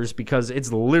 $3 because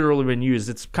it's literally been used.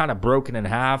 It's kind of broken in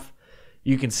half.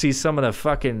 You can see some of the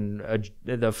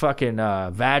fucking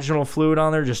vaginal fluid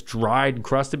on there just dried and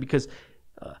crusted because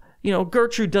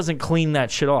Gertrude doesn't clean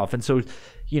that shit off. And so,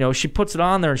 she puts it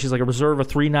on there and she's like, a reserve of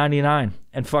 $3.99.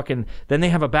 And fucking, then they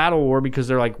have a battle war because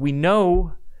they're like, we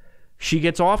know she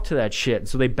gets off to that shit. And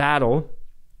so they battle.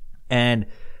 And,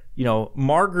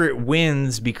 Margaret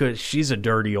wins because she's a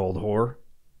dirty old whore.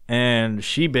 And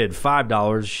she bid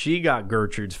 $5. She got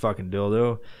Gertrude's fucking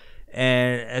dildo.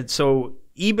 And so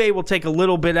eBay will take a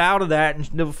little bit out of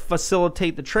that and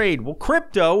facilitate the trade. Well,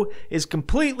 crypto is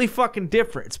completely fucking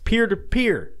different. It's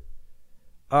peer-to-peer.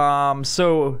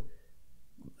 So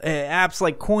apps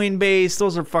like Coinbase,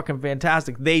 those are fucking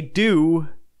fantastic. They do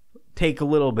take a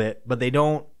little bit, but they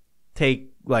don't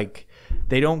take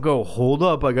They don't go, hold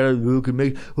up, I gotta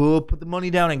put the money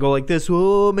down and go like this,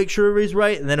 make sure everybody's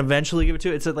right, and then eventually give it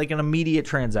to it. It's like an immediate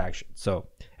transaction. So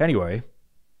anyway,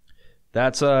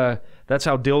 that's how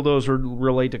dildos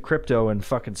relate to crypto and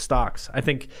fucking stocks. I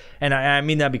think, and I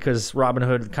mean that because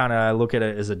Robinhood kind of, I look at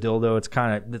it as a dildo.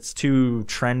 It's too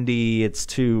trendy. It's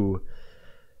too,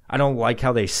 I don't like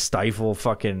how they stifle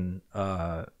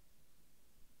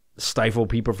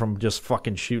people from just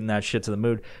fucking shooting that shit to the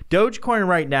moon. Dogecoin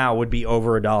right now would be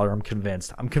over $1. I'm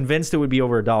convinced. It would be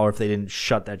over $1 if they didn't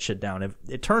shut that shit down.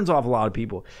 It turns off a lot of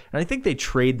people, and I think they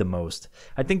trade the most.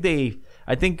 I think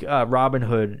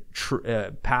Robinhood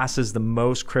passes the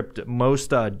most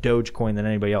Dogecoin than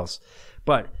anybody else.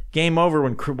 But game over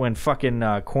when fucking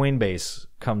Coinbase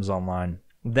comes online.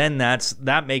 Then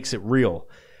that makes it real.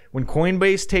 When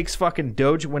Coinbase takes fucking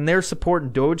when they're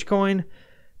supporting Dogecoin,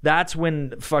 that's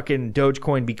when fucking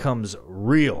Dogecoin becomes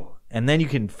real. And then you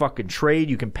can fucking trade.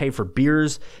 You can pay for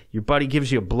beers. Your buddy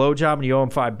gives you a blowjob and you owe him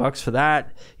 $5 for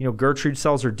that. You know, Gertrude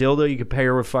sells her dildo. You can pay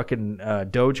her with fucking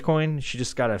Dogecoin. She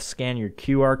just got to scan your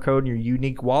QR code in your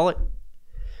unique wallet.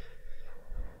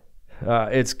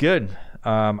 It's good.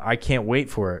 I can't wait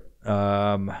for it.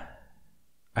 I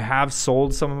have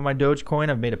sold some of my Dogecoin.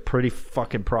 I've made a pretty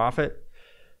fucking profit.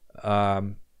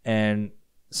 And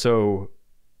so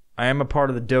I am a part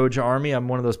of the Doge army. I'm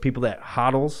one of those people that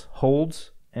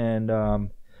holds, and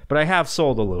but I have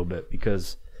sold a little bit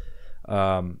because,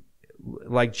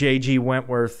 like J.G.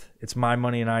 Wentworth, it's my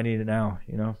money and I need it now.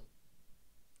 You know.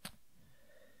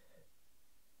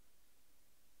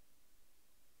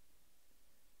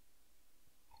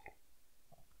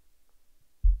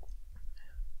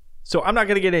 So I'm not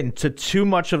going to get into too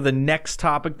much of the next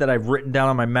topic that I've written down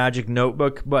on my magic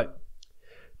notebook, but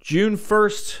June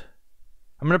 1st.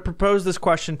 I'm going to propose this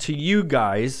question to you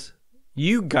guys,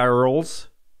 you girls,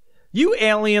 you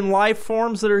alien life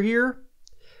forms that are here.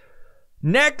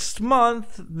 Next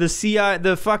month,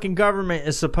 the fucking government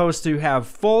is supposed to have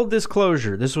full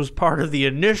disclosure. This was part of the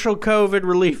initial COVID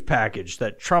relief package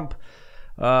that Trump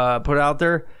put out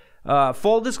there.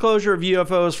 Full disclosure of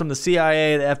UFOs from the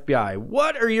CIA and the FBI.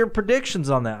 What are your predictions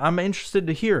on that? I'm interested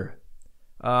to hear.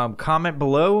 Comment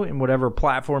below in whatever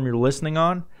platform you're listening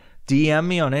on. DM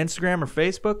me on Instagram or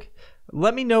Facebook.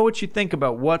 Let me know what you think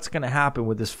about what's going to happen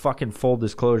with this fucking full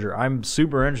disclosure. I'm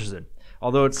super interested.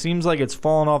 Although it seems like it's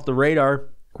fallen off the radar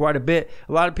quite a bit.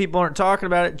 A lot of people aren't talking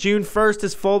about it. June 1st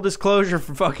is full disclosure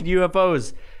for fucking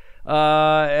UFOs.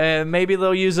 And maybe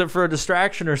they'll use it for a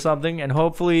distraction or something. And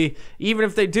hopefully, even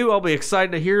if they do, I'll be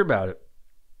excited to hear about it.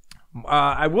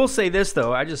 I will say this,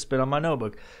 though. I just spit on my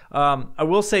notebook. I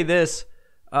will say this.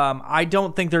 I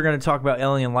don't think they're going to talk about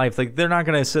alien life. Like, they're not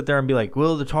going to sit there and be like,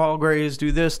 will the tall grays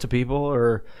do this to people,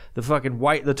 or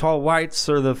the tall whites,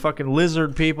 or the fucking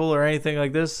lizard people, or anything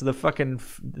like this.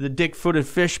 The dick-footed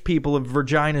fish people of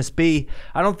Virginis B.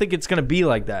 I don't think it's going to be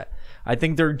like that. I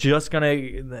think they're just going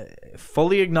to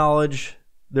fully acknowledge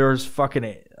there's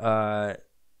fucking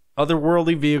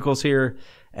otherworldly vehicles here,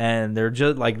 and they're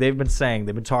just like they've been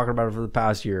talking about it for the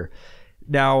past year.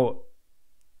 Now,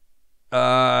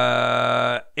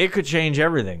 it could change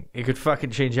everything. It could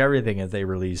fucking change everything if they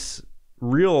release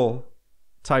real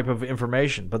type of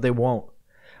information, but they won't.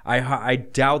 I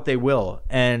doubt they will.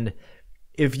 And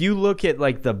if you look at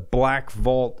like the Black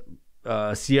Vault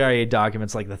CIA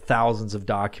documents, like the thousands of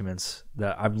documents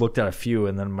that I've looked at a few,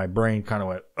 and then my brain kind of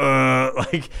went,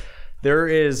 like there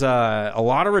is a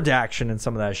lot of redaction in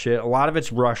some of that shit. A lot of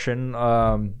it's Russian.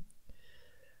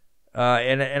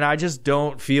 And I just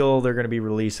don't feel they're going to be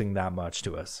releasing that much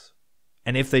to us.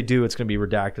 And if they do, it's going to be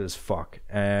redacted as fuck.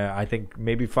 I think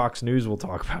maybe Fox News will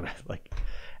talk about it.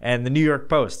 And the New York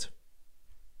Post.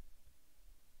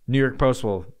 New York Post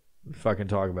will fucking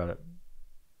talk about it.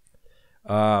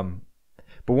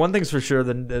 But one thing's for sure,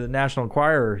 the National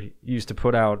Enquirer used to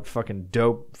put out fucking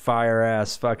dope,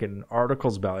 fire-ass fucking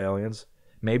articles about aliens.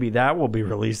 Maybe that will be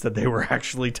released, that they were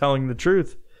actually telling the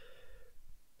truth.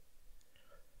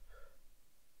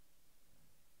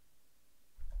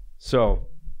 So,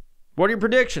 what are your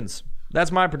predictions?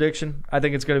 That's my prediction. I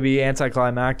think it's going to be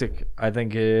anticlimactic. I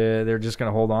think they're just going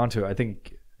to hold on to it.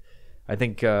 I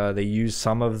think they use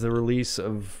some of the release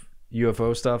of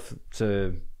UFO stuff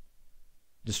to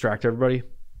distract everybody.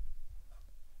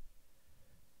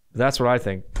 That's what I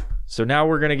think. So now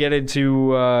we're going to get into,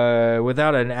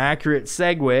 without an accurate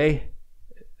segue,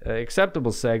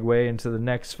 acceptable segue into the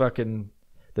next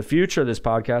the future of this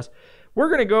podcast. We're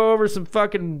going to go over some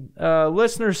fucking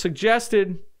listener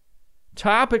suggested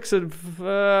topics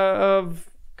of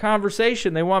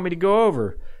conversation they want me to go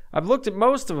over. I've looked at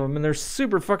most of them, and they're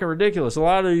super fucking ridiculous. A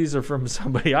lot of these are from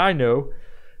somebody I know,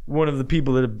 one of the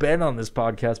people that have been on this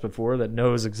podcast before that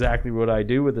knows exactly what I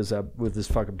do with this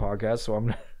fucking podcast. So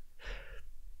I'm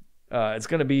it's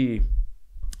gonna be.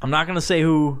 I'm not gonna say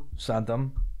who sent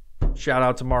them. Shout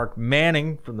out to Mark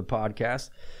Manning from the podcast.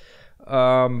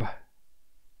 But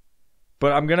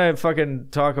I'm gonna fucking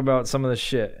talk about some of this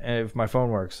shit if my phone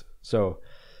works. So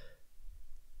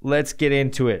let's get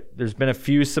into it. There's been a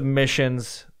few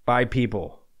submissions by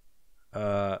people.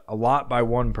 A lot by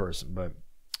one person, but.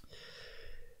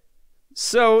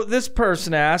 So this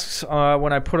person asks,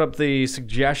 when I put up the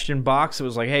suggestion box, it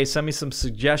was like, hey, send me some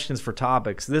suggestions for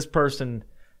topics. This person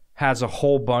has a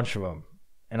whole bunch of them,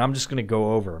 and I'm just going to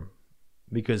go over them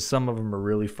because some of them are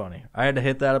really funny. I had to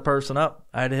hit that person up.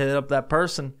 I had to hit up that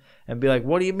person and be like,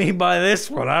 what do you mean by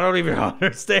this one? I don't even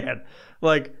understand.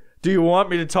 Like, do you want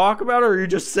me to talk about it, or are you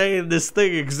just saying this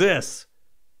thing exists?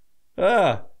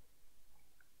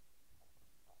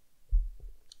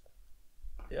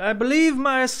 I believe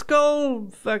my skull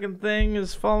fucking thing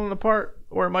is falling apart,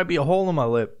 or it might be a hole in my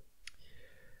lip.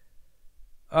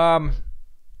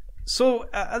 So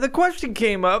the question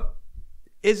came up: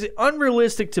 is it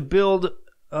unrealistic to build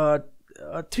a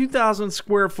 2,000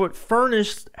 square foot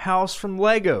furnished house from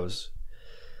Legos?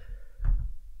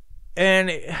 And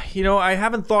you know, I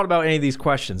haven't thought about any of these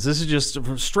questions. This is just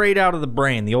straight out of the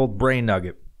brain, the old brain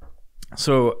nugget.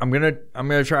 So I'm gonna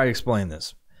try to explain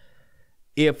this.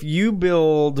 If you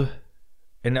build,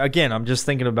 and again, I'm just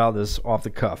thinking about this off the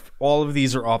cuff. All of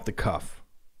these are off the cuff.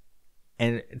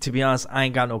 And to be honest, I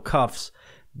ain't got no cuffs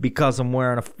because I'm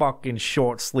wearing a fucking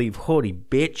short sleeve hoodie,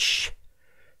 bitch.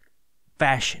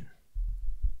 Fashion.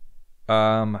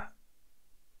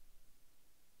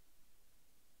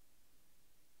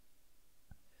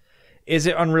 Is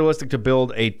it unrealistic to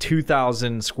build a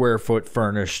 2,000 square foot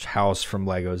furnished house from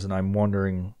Legos? And I'm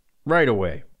wondering right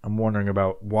away. I'm wondering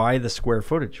about why the square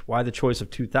footage? Why the choice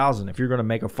of 2,000? If you're going to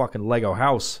make a fucking Lego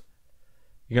house,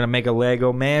 you're going to make a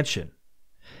Lego mansion.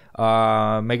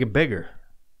 Make it bigger.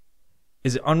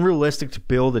 Is it unrealistic to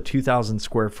build a 2,000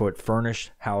 square foot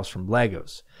furnished house from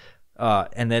Legos?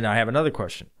 And then I have another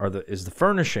question. Is the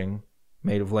furnishing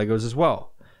made of Legos as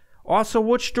well? Also,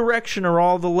 which direction are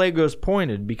all the Legos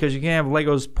pointed? Because you can't have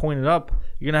Legos pointed up.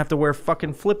 You're going to have to wear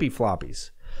fucking flippy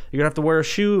floppies. You're going to have to wear a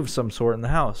shoe of some sort in the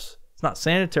house. It's not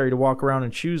sanitary to walk around in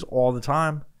shoes all the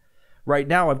time. Right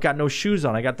now, I've got no shoes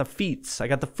on. I got the feets. I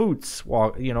got the foots,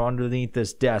 underneath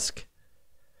this desk.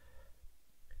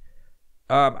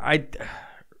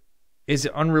 Is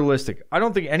it unrealistic? I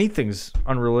don't think anything's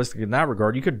unrealistic in that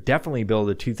regard. You could definitely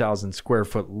build a 2,000 square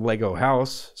foot Lego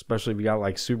house, especially if you got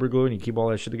like super glue and you keep all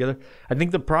that shit together. I think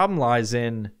the problem lies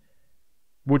in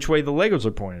which way the Legos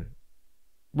are pointed.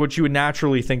 Which you would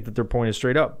naturally think that they're pointed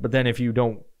straight up. But then if you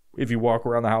walk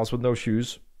around the house with no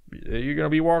shoes, you're going to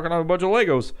be walking on a bunch of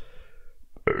Legos.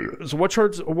 So what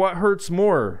hurts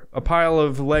more? A pile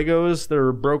of Legos that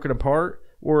are broken apart,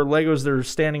 or Legos that are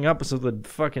standing up so the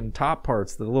fucking top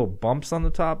parts, the little bumps on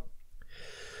the top?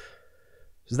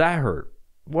 Does that hurt?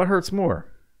 What hurts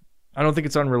more? I don't think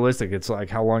it's unrealistic. It's like,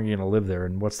 how long are you going to live there,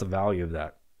 and what's the value of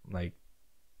that? Like,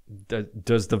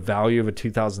 does the value of a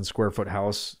 2,000 square foot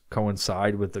house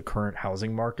coincide with the current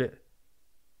housing market?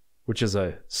 Which is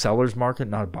a seller's market,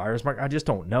 not a buyer's market? I just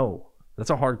don't know. That's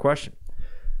a hard question.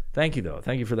 Thank you, though.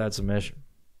 Thank you for that submission.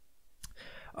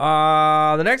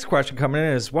 The next question coming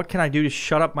in is, what can I do to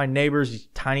shut up my neighbor's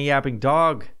tiny yapping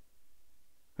dog?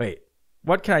 Wait,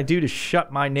 what can I do to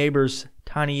shut my neighbor's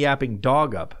tiny yapping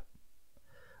dog up?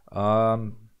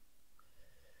 That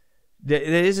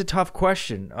is a tough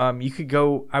question.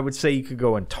 I would say you could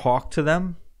go and talk to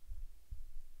them.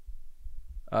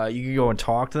 You could go and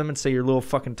talk to them and say your little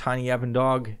fucking tiny yapping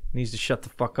dog needs to shut the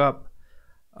fuck up.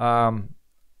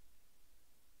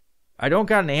 I don't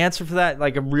got an answer for that,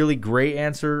 like a really great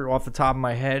answer off the top of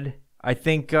my head. I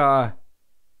think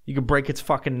you could break its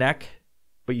fucking neck,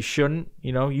 but you shouldn't.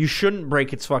 You know, you shouldn't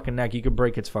break its fucking neck. You could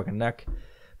break its fucking neck,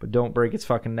 but don't break its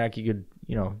fucking neck. You could,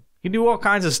 you can do all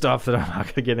kinds of stuff that I'm not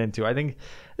going to get into. I think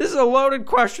this is a loaded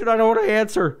question. I don't want to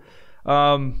answer.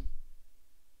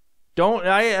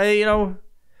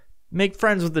 Make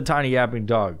friends with the tiny yapping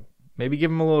dog. Maybe give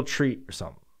him a little treat or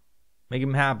something. Make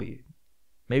him happy.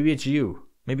 Maybe it's you.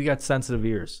 Maybe you got sensitive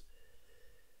ears.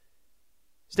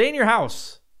 Stay in your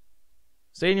house.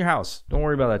 Stay in your house. Don't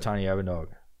worry about that tiny yapping dog.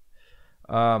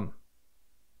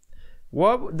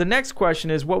 The next question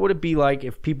is, what would it be like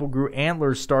if people grew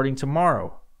antlers starting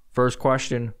tomorrow? First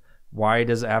question, why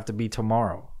does it have to be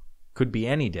tomorrow? Could be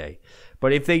any day.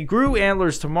 But if they grew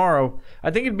antlers tomorrow, I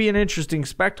think it'd be an interesting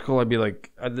spectacle. I'd be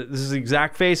like, this is the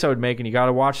exact face I would make, and you got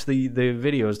to watch the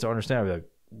videos to understand. I'd be like,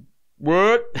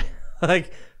 what?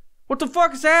 Like, what the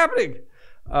fuck is happening?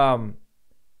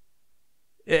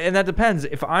 And that depends.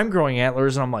 If I'm growing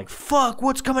antlers and I'm like, fuck,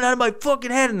 what's coming out of my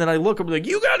fucking head? And then I look, I'm like,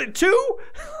 you got it too?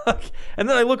 And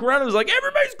then I look around and it's like,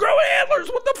 everybody's growing antlers.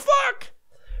 What the fuck?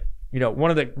 You know, one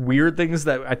of the weird things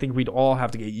that I think we'd all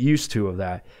have to get used to of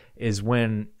that is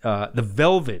when the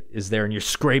velvet is there and you're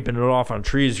scraping it off on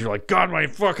trees. You're like, God, my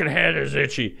fucking head is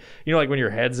itchy. You know, like when your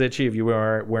head's itchy if you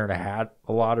were wearing a hat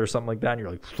a lot or something like that. And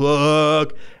you're like,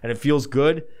 fuck. And it feels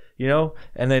good. You know,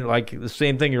 and then like the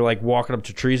same thing, you're like walking up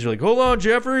to trees, you're like, hold on,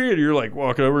 Jeffrey, and you're like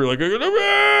walking over, you're like,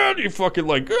 you fucking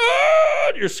like,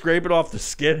 you're scraping off the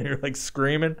skin, and you're like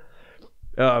screaming.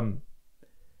 I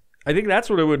think that's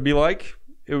what it would be like.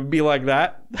 It would be like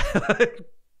that.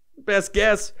 Best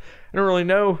guess. I don't really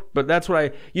know, but that's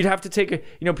what you'd have to take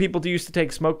people used to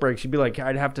take smoke breaks. You'd be like,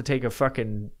 I'd have to take a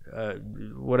fucking,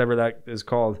 whatever that is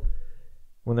called,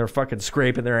 when they're fucking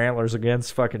scraping their antlers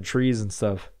against fucking trees and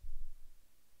stuff.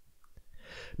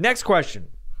 Next question.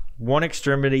 One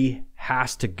extremity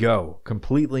has to go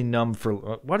completely numb for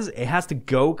what is it? It has to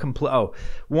go complete. Oh,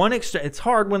 it's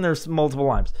hard when there's multiple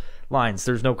lines.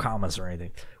 There's no commas or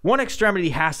anything. One extremity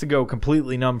has to go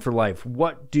completely numb for life.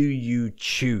 What do you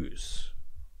choose?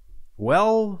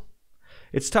 Well,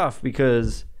 it's tough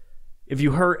because if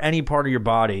you hurt any part of your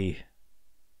body,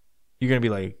 you're going to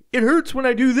be like, it hurts when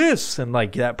I do this. And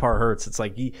like that part hurts. It's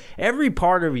like every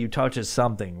part of you touches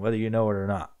something, whether you know it or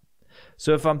not.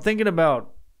 So if I'm thinking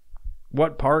about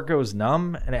what part goes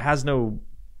numb and it has no,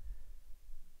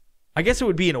 I guess it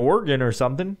would be an organ or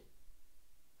something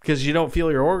because you don't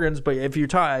feel your organs. But if you're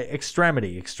talking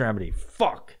extremity,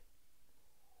 fuck.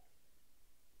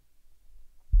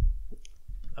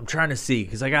 I'm trying to see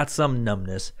because I got some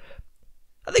numbness.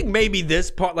 I think maybe this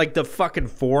part, like the fucking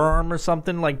forearm or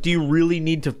something. Like, do you really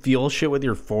need to feel shit with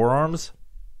your forearms?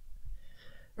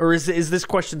 Or is this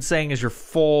question saying is your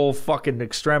full fucking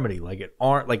extremity? Like it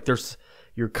aren't like there's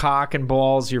your cock and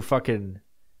balls, your fucking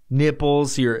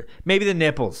nipples, maybe the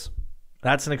nipples.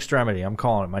 That's an extremity. I'm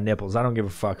calling it my nipples. I don't give a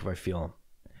fuck if I feel them.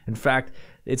 In fact,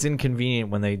 it's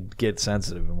inconvenient when they get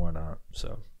sensitive and whatnot.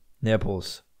 So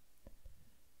nipples.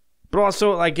 But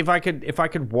also like if I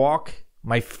could walk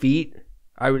my feet,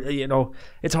 I would,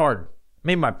 it's hard.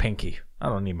 Maybe my pinky. I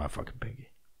don't need my fucking pinky.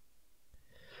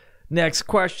 Next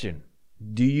question.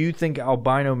 Do you think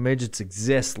albino midgets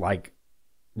exist like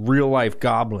real life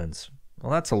goblins?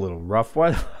 Well, that's a little rough.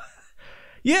 What?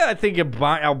 Yeah, I think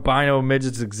albino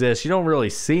midgets exist. You don't really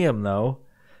see them though.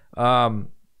 I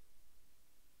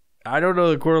don't know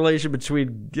the correlation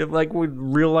between like with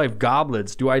real life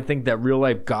goblins. Do I think that real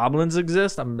life goblins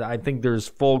exist? I think there's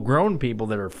full grown people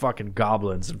that are fucking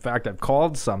goblins. In fact, I've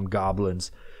called some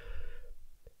goblins.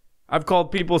 I've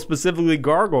called people specifically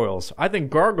gargoyles. I think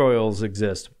gargoyles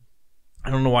exist. I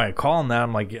don't know why I call them that.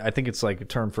 I think it's like a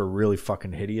term for a really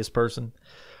fucking hideous person.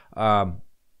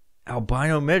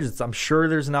 Albino midgets. I'm sure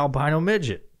there's an albino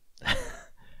midget.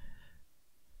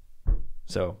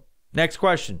 So, next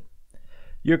question.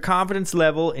 Your confidence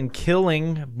level in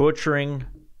killing, butchering,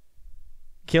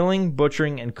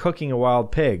 and cooking a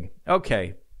wild pig.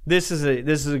 Okay, this is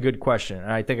a good question,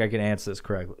 and I think I can answer this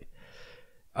correctly.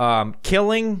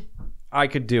 Killing, I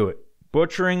could do it.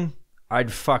 Butchering,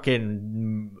 I'd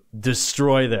fucking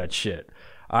destroy that shit.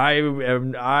 I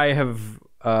have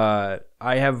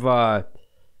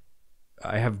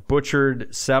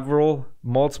butchered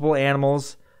multiple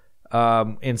animals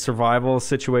in survival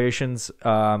situations,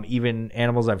 even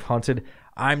animals I've hunted.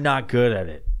 I'm not good at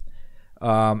it.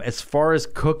 As far as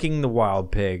cooking the wild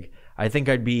pig, I think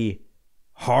I'd be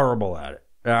horrible at it.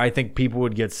 I think people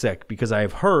would get sick because I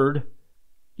have heard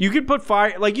you can put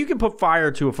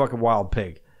fire to a fucking wild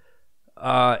pig.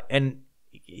 And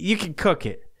you can cook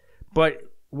it, but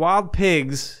wild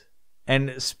pigs,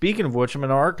 and speaking of which, I'm in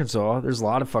Arkansas, there's a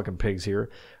lot of fucking pigs here.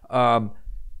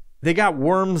 They got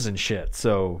worms and shit.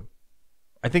 So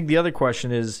I think the other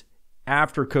question is,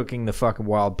 after cooking the fucking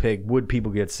wild pig, would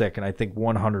people get sick? And I think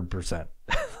 100%.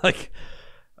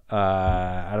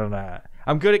 I don't know.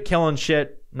 I'm good at killing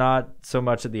shit, not so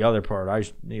much at the other part.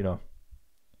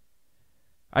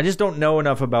 I just don't know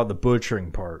enough about the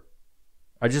butchering part.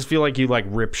 I just feel like you like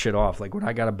rip shit off. Like when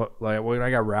I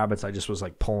got rabbits, I just was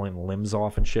like pulling limbs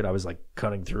off and shit. I was like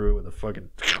cutting through it with a fucking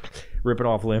ripping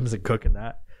off limbs and cooking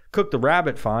that. Cooked the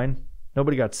rabbit fine.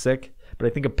 Nobody got sick. But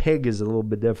I think a pig is a little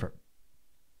bit different.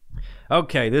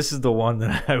 Okay, this is the one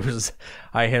that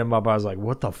I hit him up. I was like,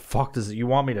 what the fuck you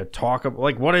want me to talk about?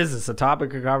 Like, what is this? A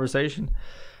topic of conversation?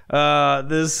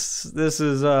 This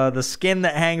is the skin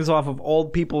that hangs off of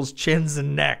old people's chins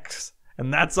and necks.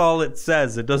 And that's all it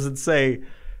says. It doesn't say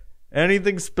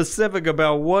anything specific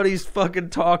about what he's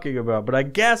fucking talking about. But I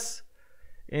guess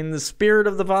in the spirit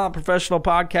of the Violent Professional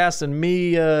podcast and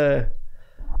me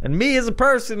And me as a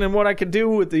person and what I can do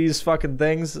with these fucking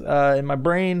things in my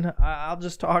brain, I'll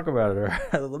just talk about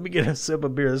it. Let me get a sip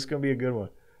of beer. This is going to be a good one.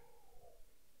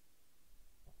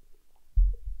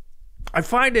 I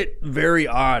find it very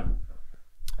odd,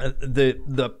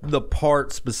 the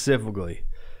part specifically.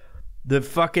 The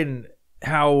fucking,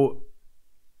 how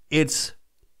it's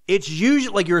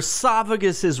usually, like, your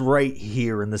esophagus is right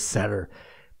here in the center.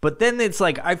 But then it's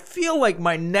like, I feel like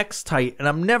my neck's tight, and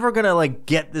I'm never gonna, like,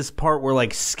 get this part where,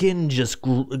 like, skin just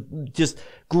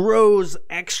grows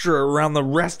extra around the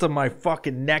rest of my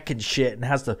fucking neck and shit, and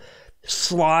has to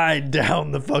slide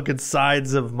down the fucking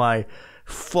sides of my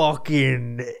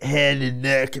fucking head and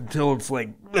neck until it's like,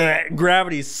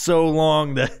 gravity's so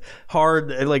long that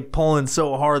hard, like, pulling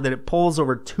so hard that it pulls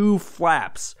over 2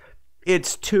 flaps.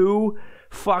 It's 2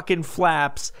 fucking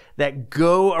flaps that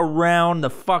go around the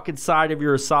fucking side of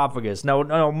your esophagus.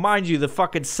 Now, mind you, the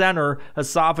fucking center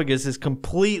esophagus is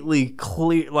completely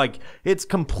clear, like, it's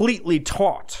completely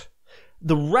taut.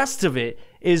 The rest of it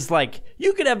is like,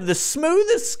 you could have the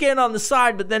smoothest skin on the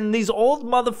side, but then these old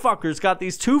motherfuckers got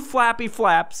these 2 flappy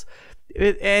flaps,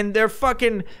 and they're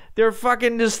fucking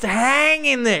just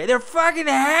hanging there. They're fucking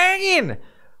hanging.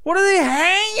 What are they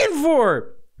hanging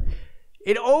for?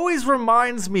 It always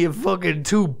reminds me of fucking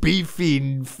 2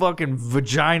 beefy fucking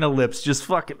vagina lips just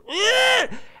fucking.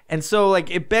 And so,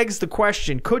 like, it begs the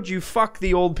question, could you fuck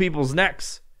the old people's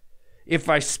necks? If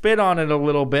I spit on it a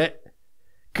little bit,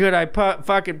 could I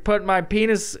put my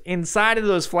penis inside of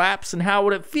those flaps, and how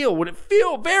would it feel? Would it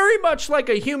feel very much like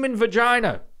a human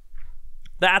vagina?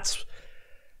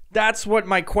 That's what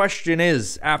my question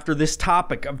is after this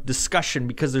topic of discussion,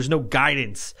 because there's no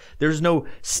guidance. There's no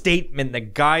statement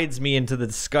that guides me into the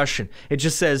discussion. It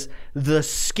just says the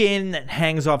skin that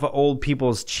hangs off of old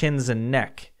people's chins and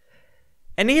neck.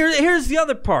 And here's the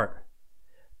other part.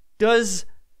 Does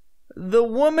the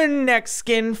woman neck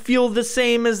skin feel the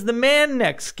same as the man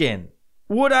neck skin?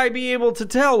 Would I be able to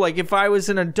tell, like, if I was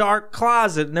in a dark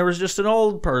closet and there was just an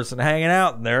old person hanging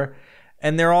out in there,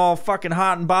 and they're all fucking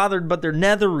hot and bothered, but their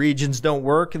nether regions don't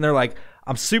work, and they're like,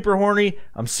 I'm super horny,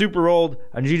 I'm super old,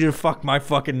 I need you to fuck my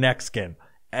fucking neck skin.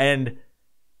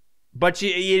 But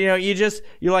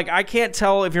you're like, I can't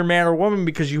tell if you're man or woman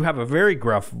because you have a very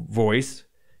gruff voice.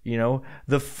 You know,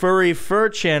 the furry fur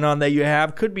chin on that you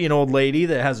have could be an old lady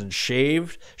that hasn't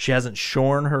shaved. She hasn't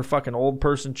shorn her fucking old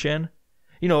person chin.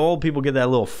 You know, old people get that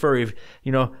little furry,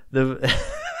 you know, the...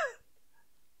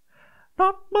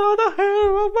 Not by the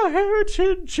hair of my hair,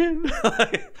 chin chin.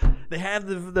 They have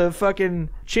the fucking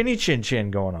chinny chin chin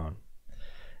going on,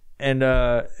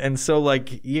 and so,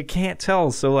 like, you can't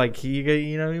tell. So, like,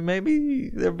 you know, maybe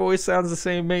their voice sounds the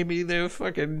same. Maybe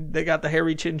they got the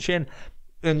hairy chin chin,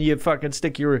 and you fucking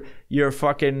stick your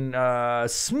fucking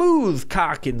smooth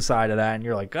cock inside of that, and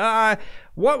you're like,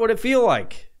 what would it feel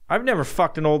like? I've never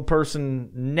fucked an old person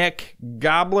neck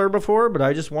gobbler before, but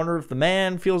I just wonder if the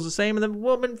man feels the same and the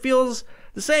woman feels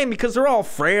the same, because they're all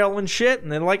frail and shit. And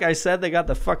then, like I said, they got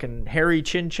the fucking hairy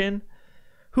chin chin.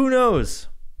 Who knows?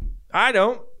 I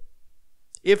don't.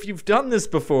 If you've done this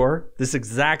before, this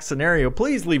exact scenario,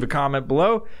 please leave a comment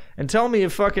below and tell me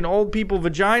if fucking old people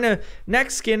vagina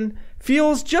neck skin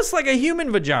feels just like a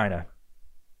human vagina.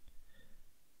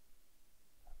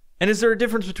 And is there a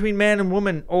difference between man and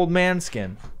woman, old man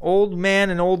skin? Old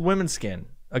man and old women skin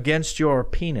against your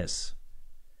penis?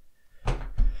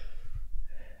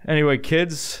 Anyway,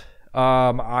 kids,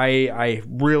 I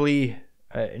really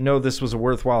know this was a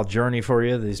worthwhile journey for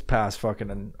you, these past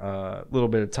fucking little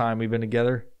bit of time we've been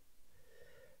together.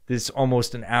 This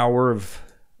almost an hour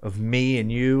of me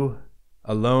and you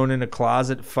alone in a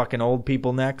closet fucking old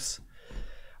people necks.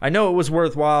 I know it was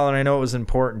worthwhile, and I know it was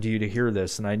important to you to hear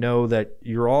this, and I know that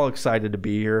you're all excited to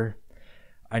be here.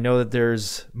 I know that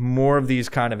there's more of these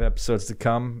kind of episodes to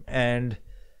come, and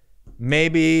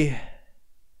maybe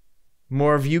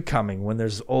more of you coming when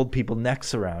there's old people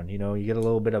necks around. You know, you get a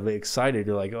little bit of excited.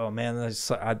 You're like, oh man,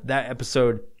 that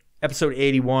episode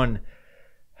 81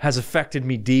 has affected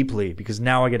me deeply, because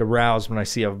now I get aroused when I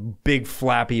see a big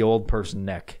flappy old person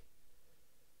neck.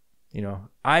 You know,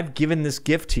 I've given this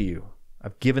gift to you.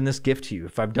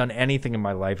 If I've done anything in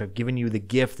my life, I've given you the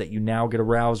gift that you now get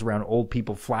aroused around old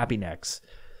people flappy necks.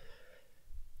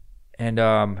 And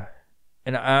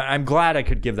I'm glad I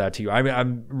could give that to you.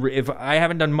 If I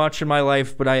haven't done much in my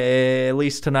life, but at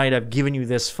least tonight I've given you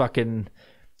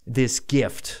this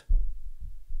gift.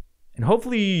 And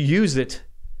hopefully you use it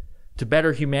to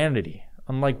better humanity,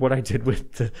 unlike what I did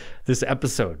with this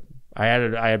episode. I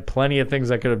had plenty of things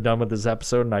I could have done with this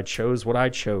episode, and I chose what I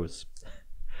chose.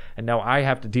 And now I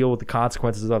have to deal with the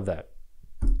consequences of that.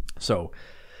 So,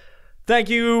 Thank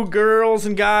you, girls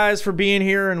and guys, for being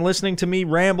here and listening to me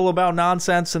ramble about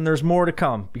nonsense, and there's more to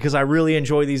come because I really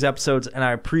enjoy these episodes, and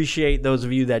I appreciate those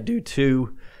of you that do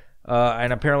too.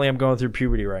 And apparently I'm going through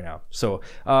puberty right now. So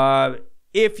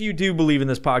if you do believe in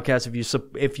this podcast, if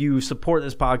you support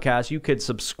this podcast, you could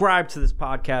subscribe to this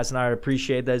podcast, and I would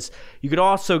appreciate this. You could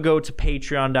also go to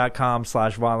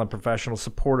patreon.com/violentprofessional.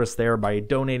 Support us there by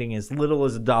donating as little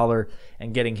as $1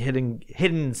 and getting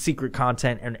hidden secret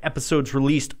content and episodes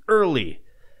released early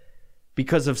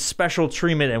because of special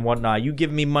treatment and whatnot. You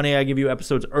give me money, I give you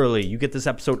episodes early. You get this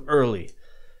episode early.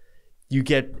 You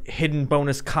get hidden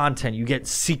bonus content. You get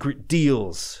secret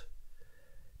deals.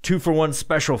 2-for-1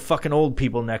 special fucking old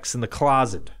people necks in the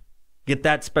closet. Get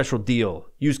that special deal.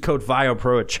 Use code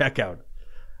VIOPRO at checkout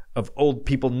of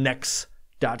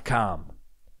oldpeoplenecks.com.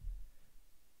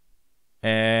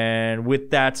 And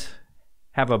with that,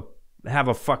 have a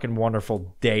fucking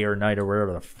wonderful day or night or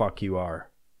wherever the fuck you are.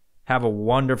 Have a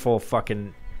wonderful,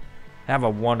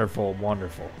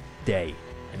 wonderful day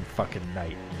and fucking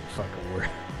night and fucking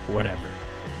whatever.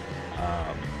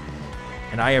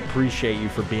 And I appreciate you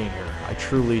for being here. I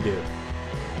truly do.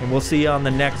 And we'll see you on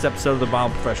the next episode of the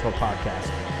Violent Professional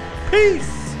Podcast.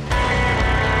 Peace!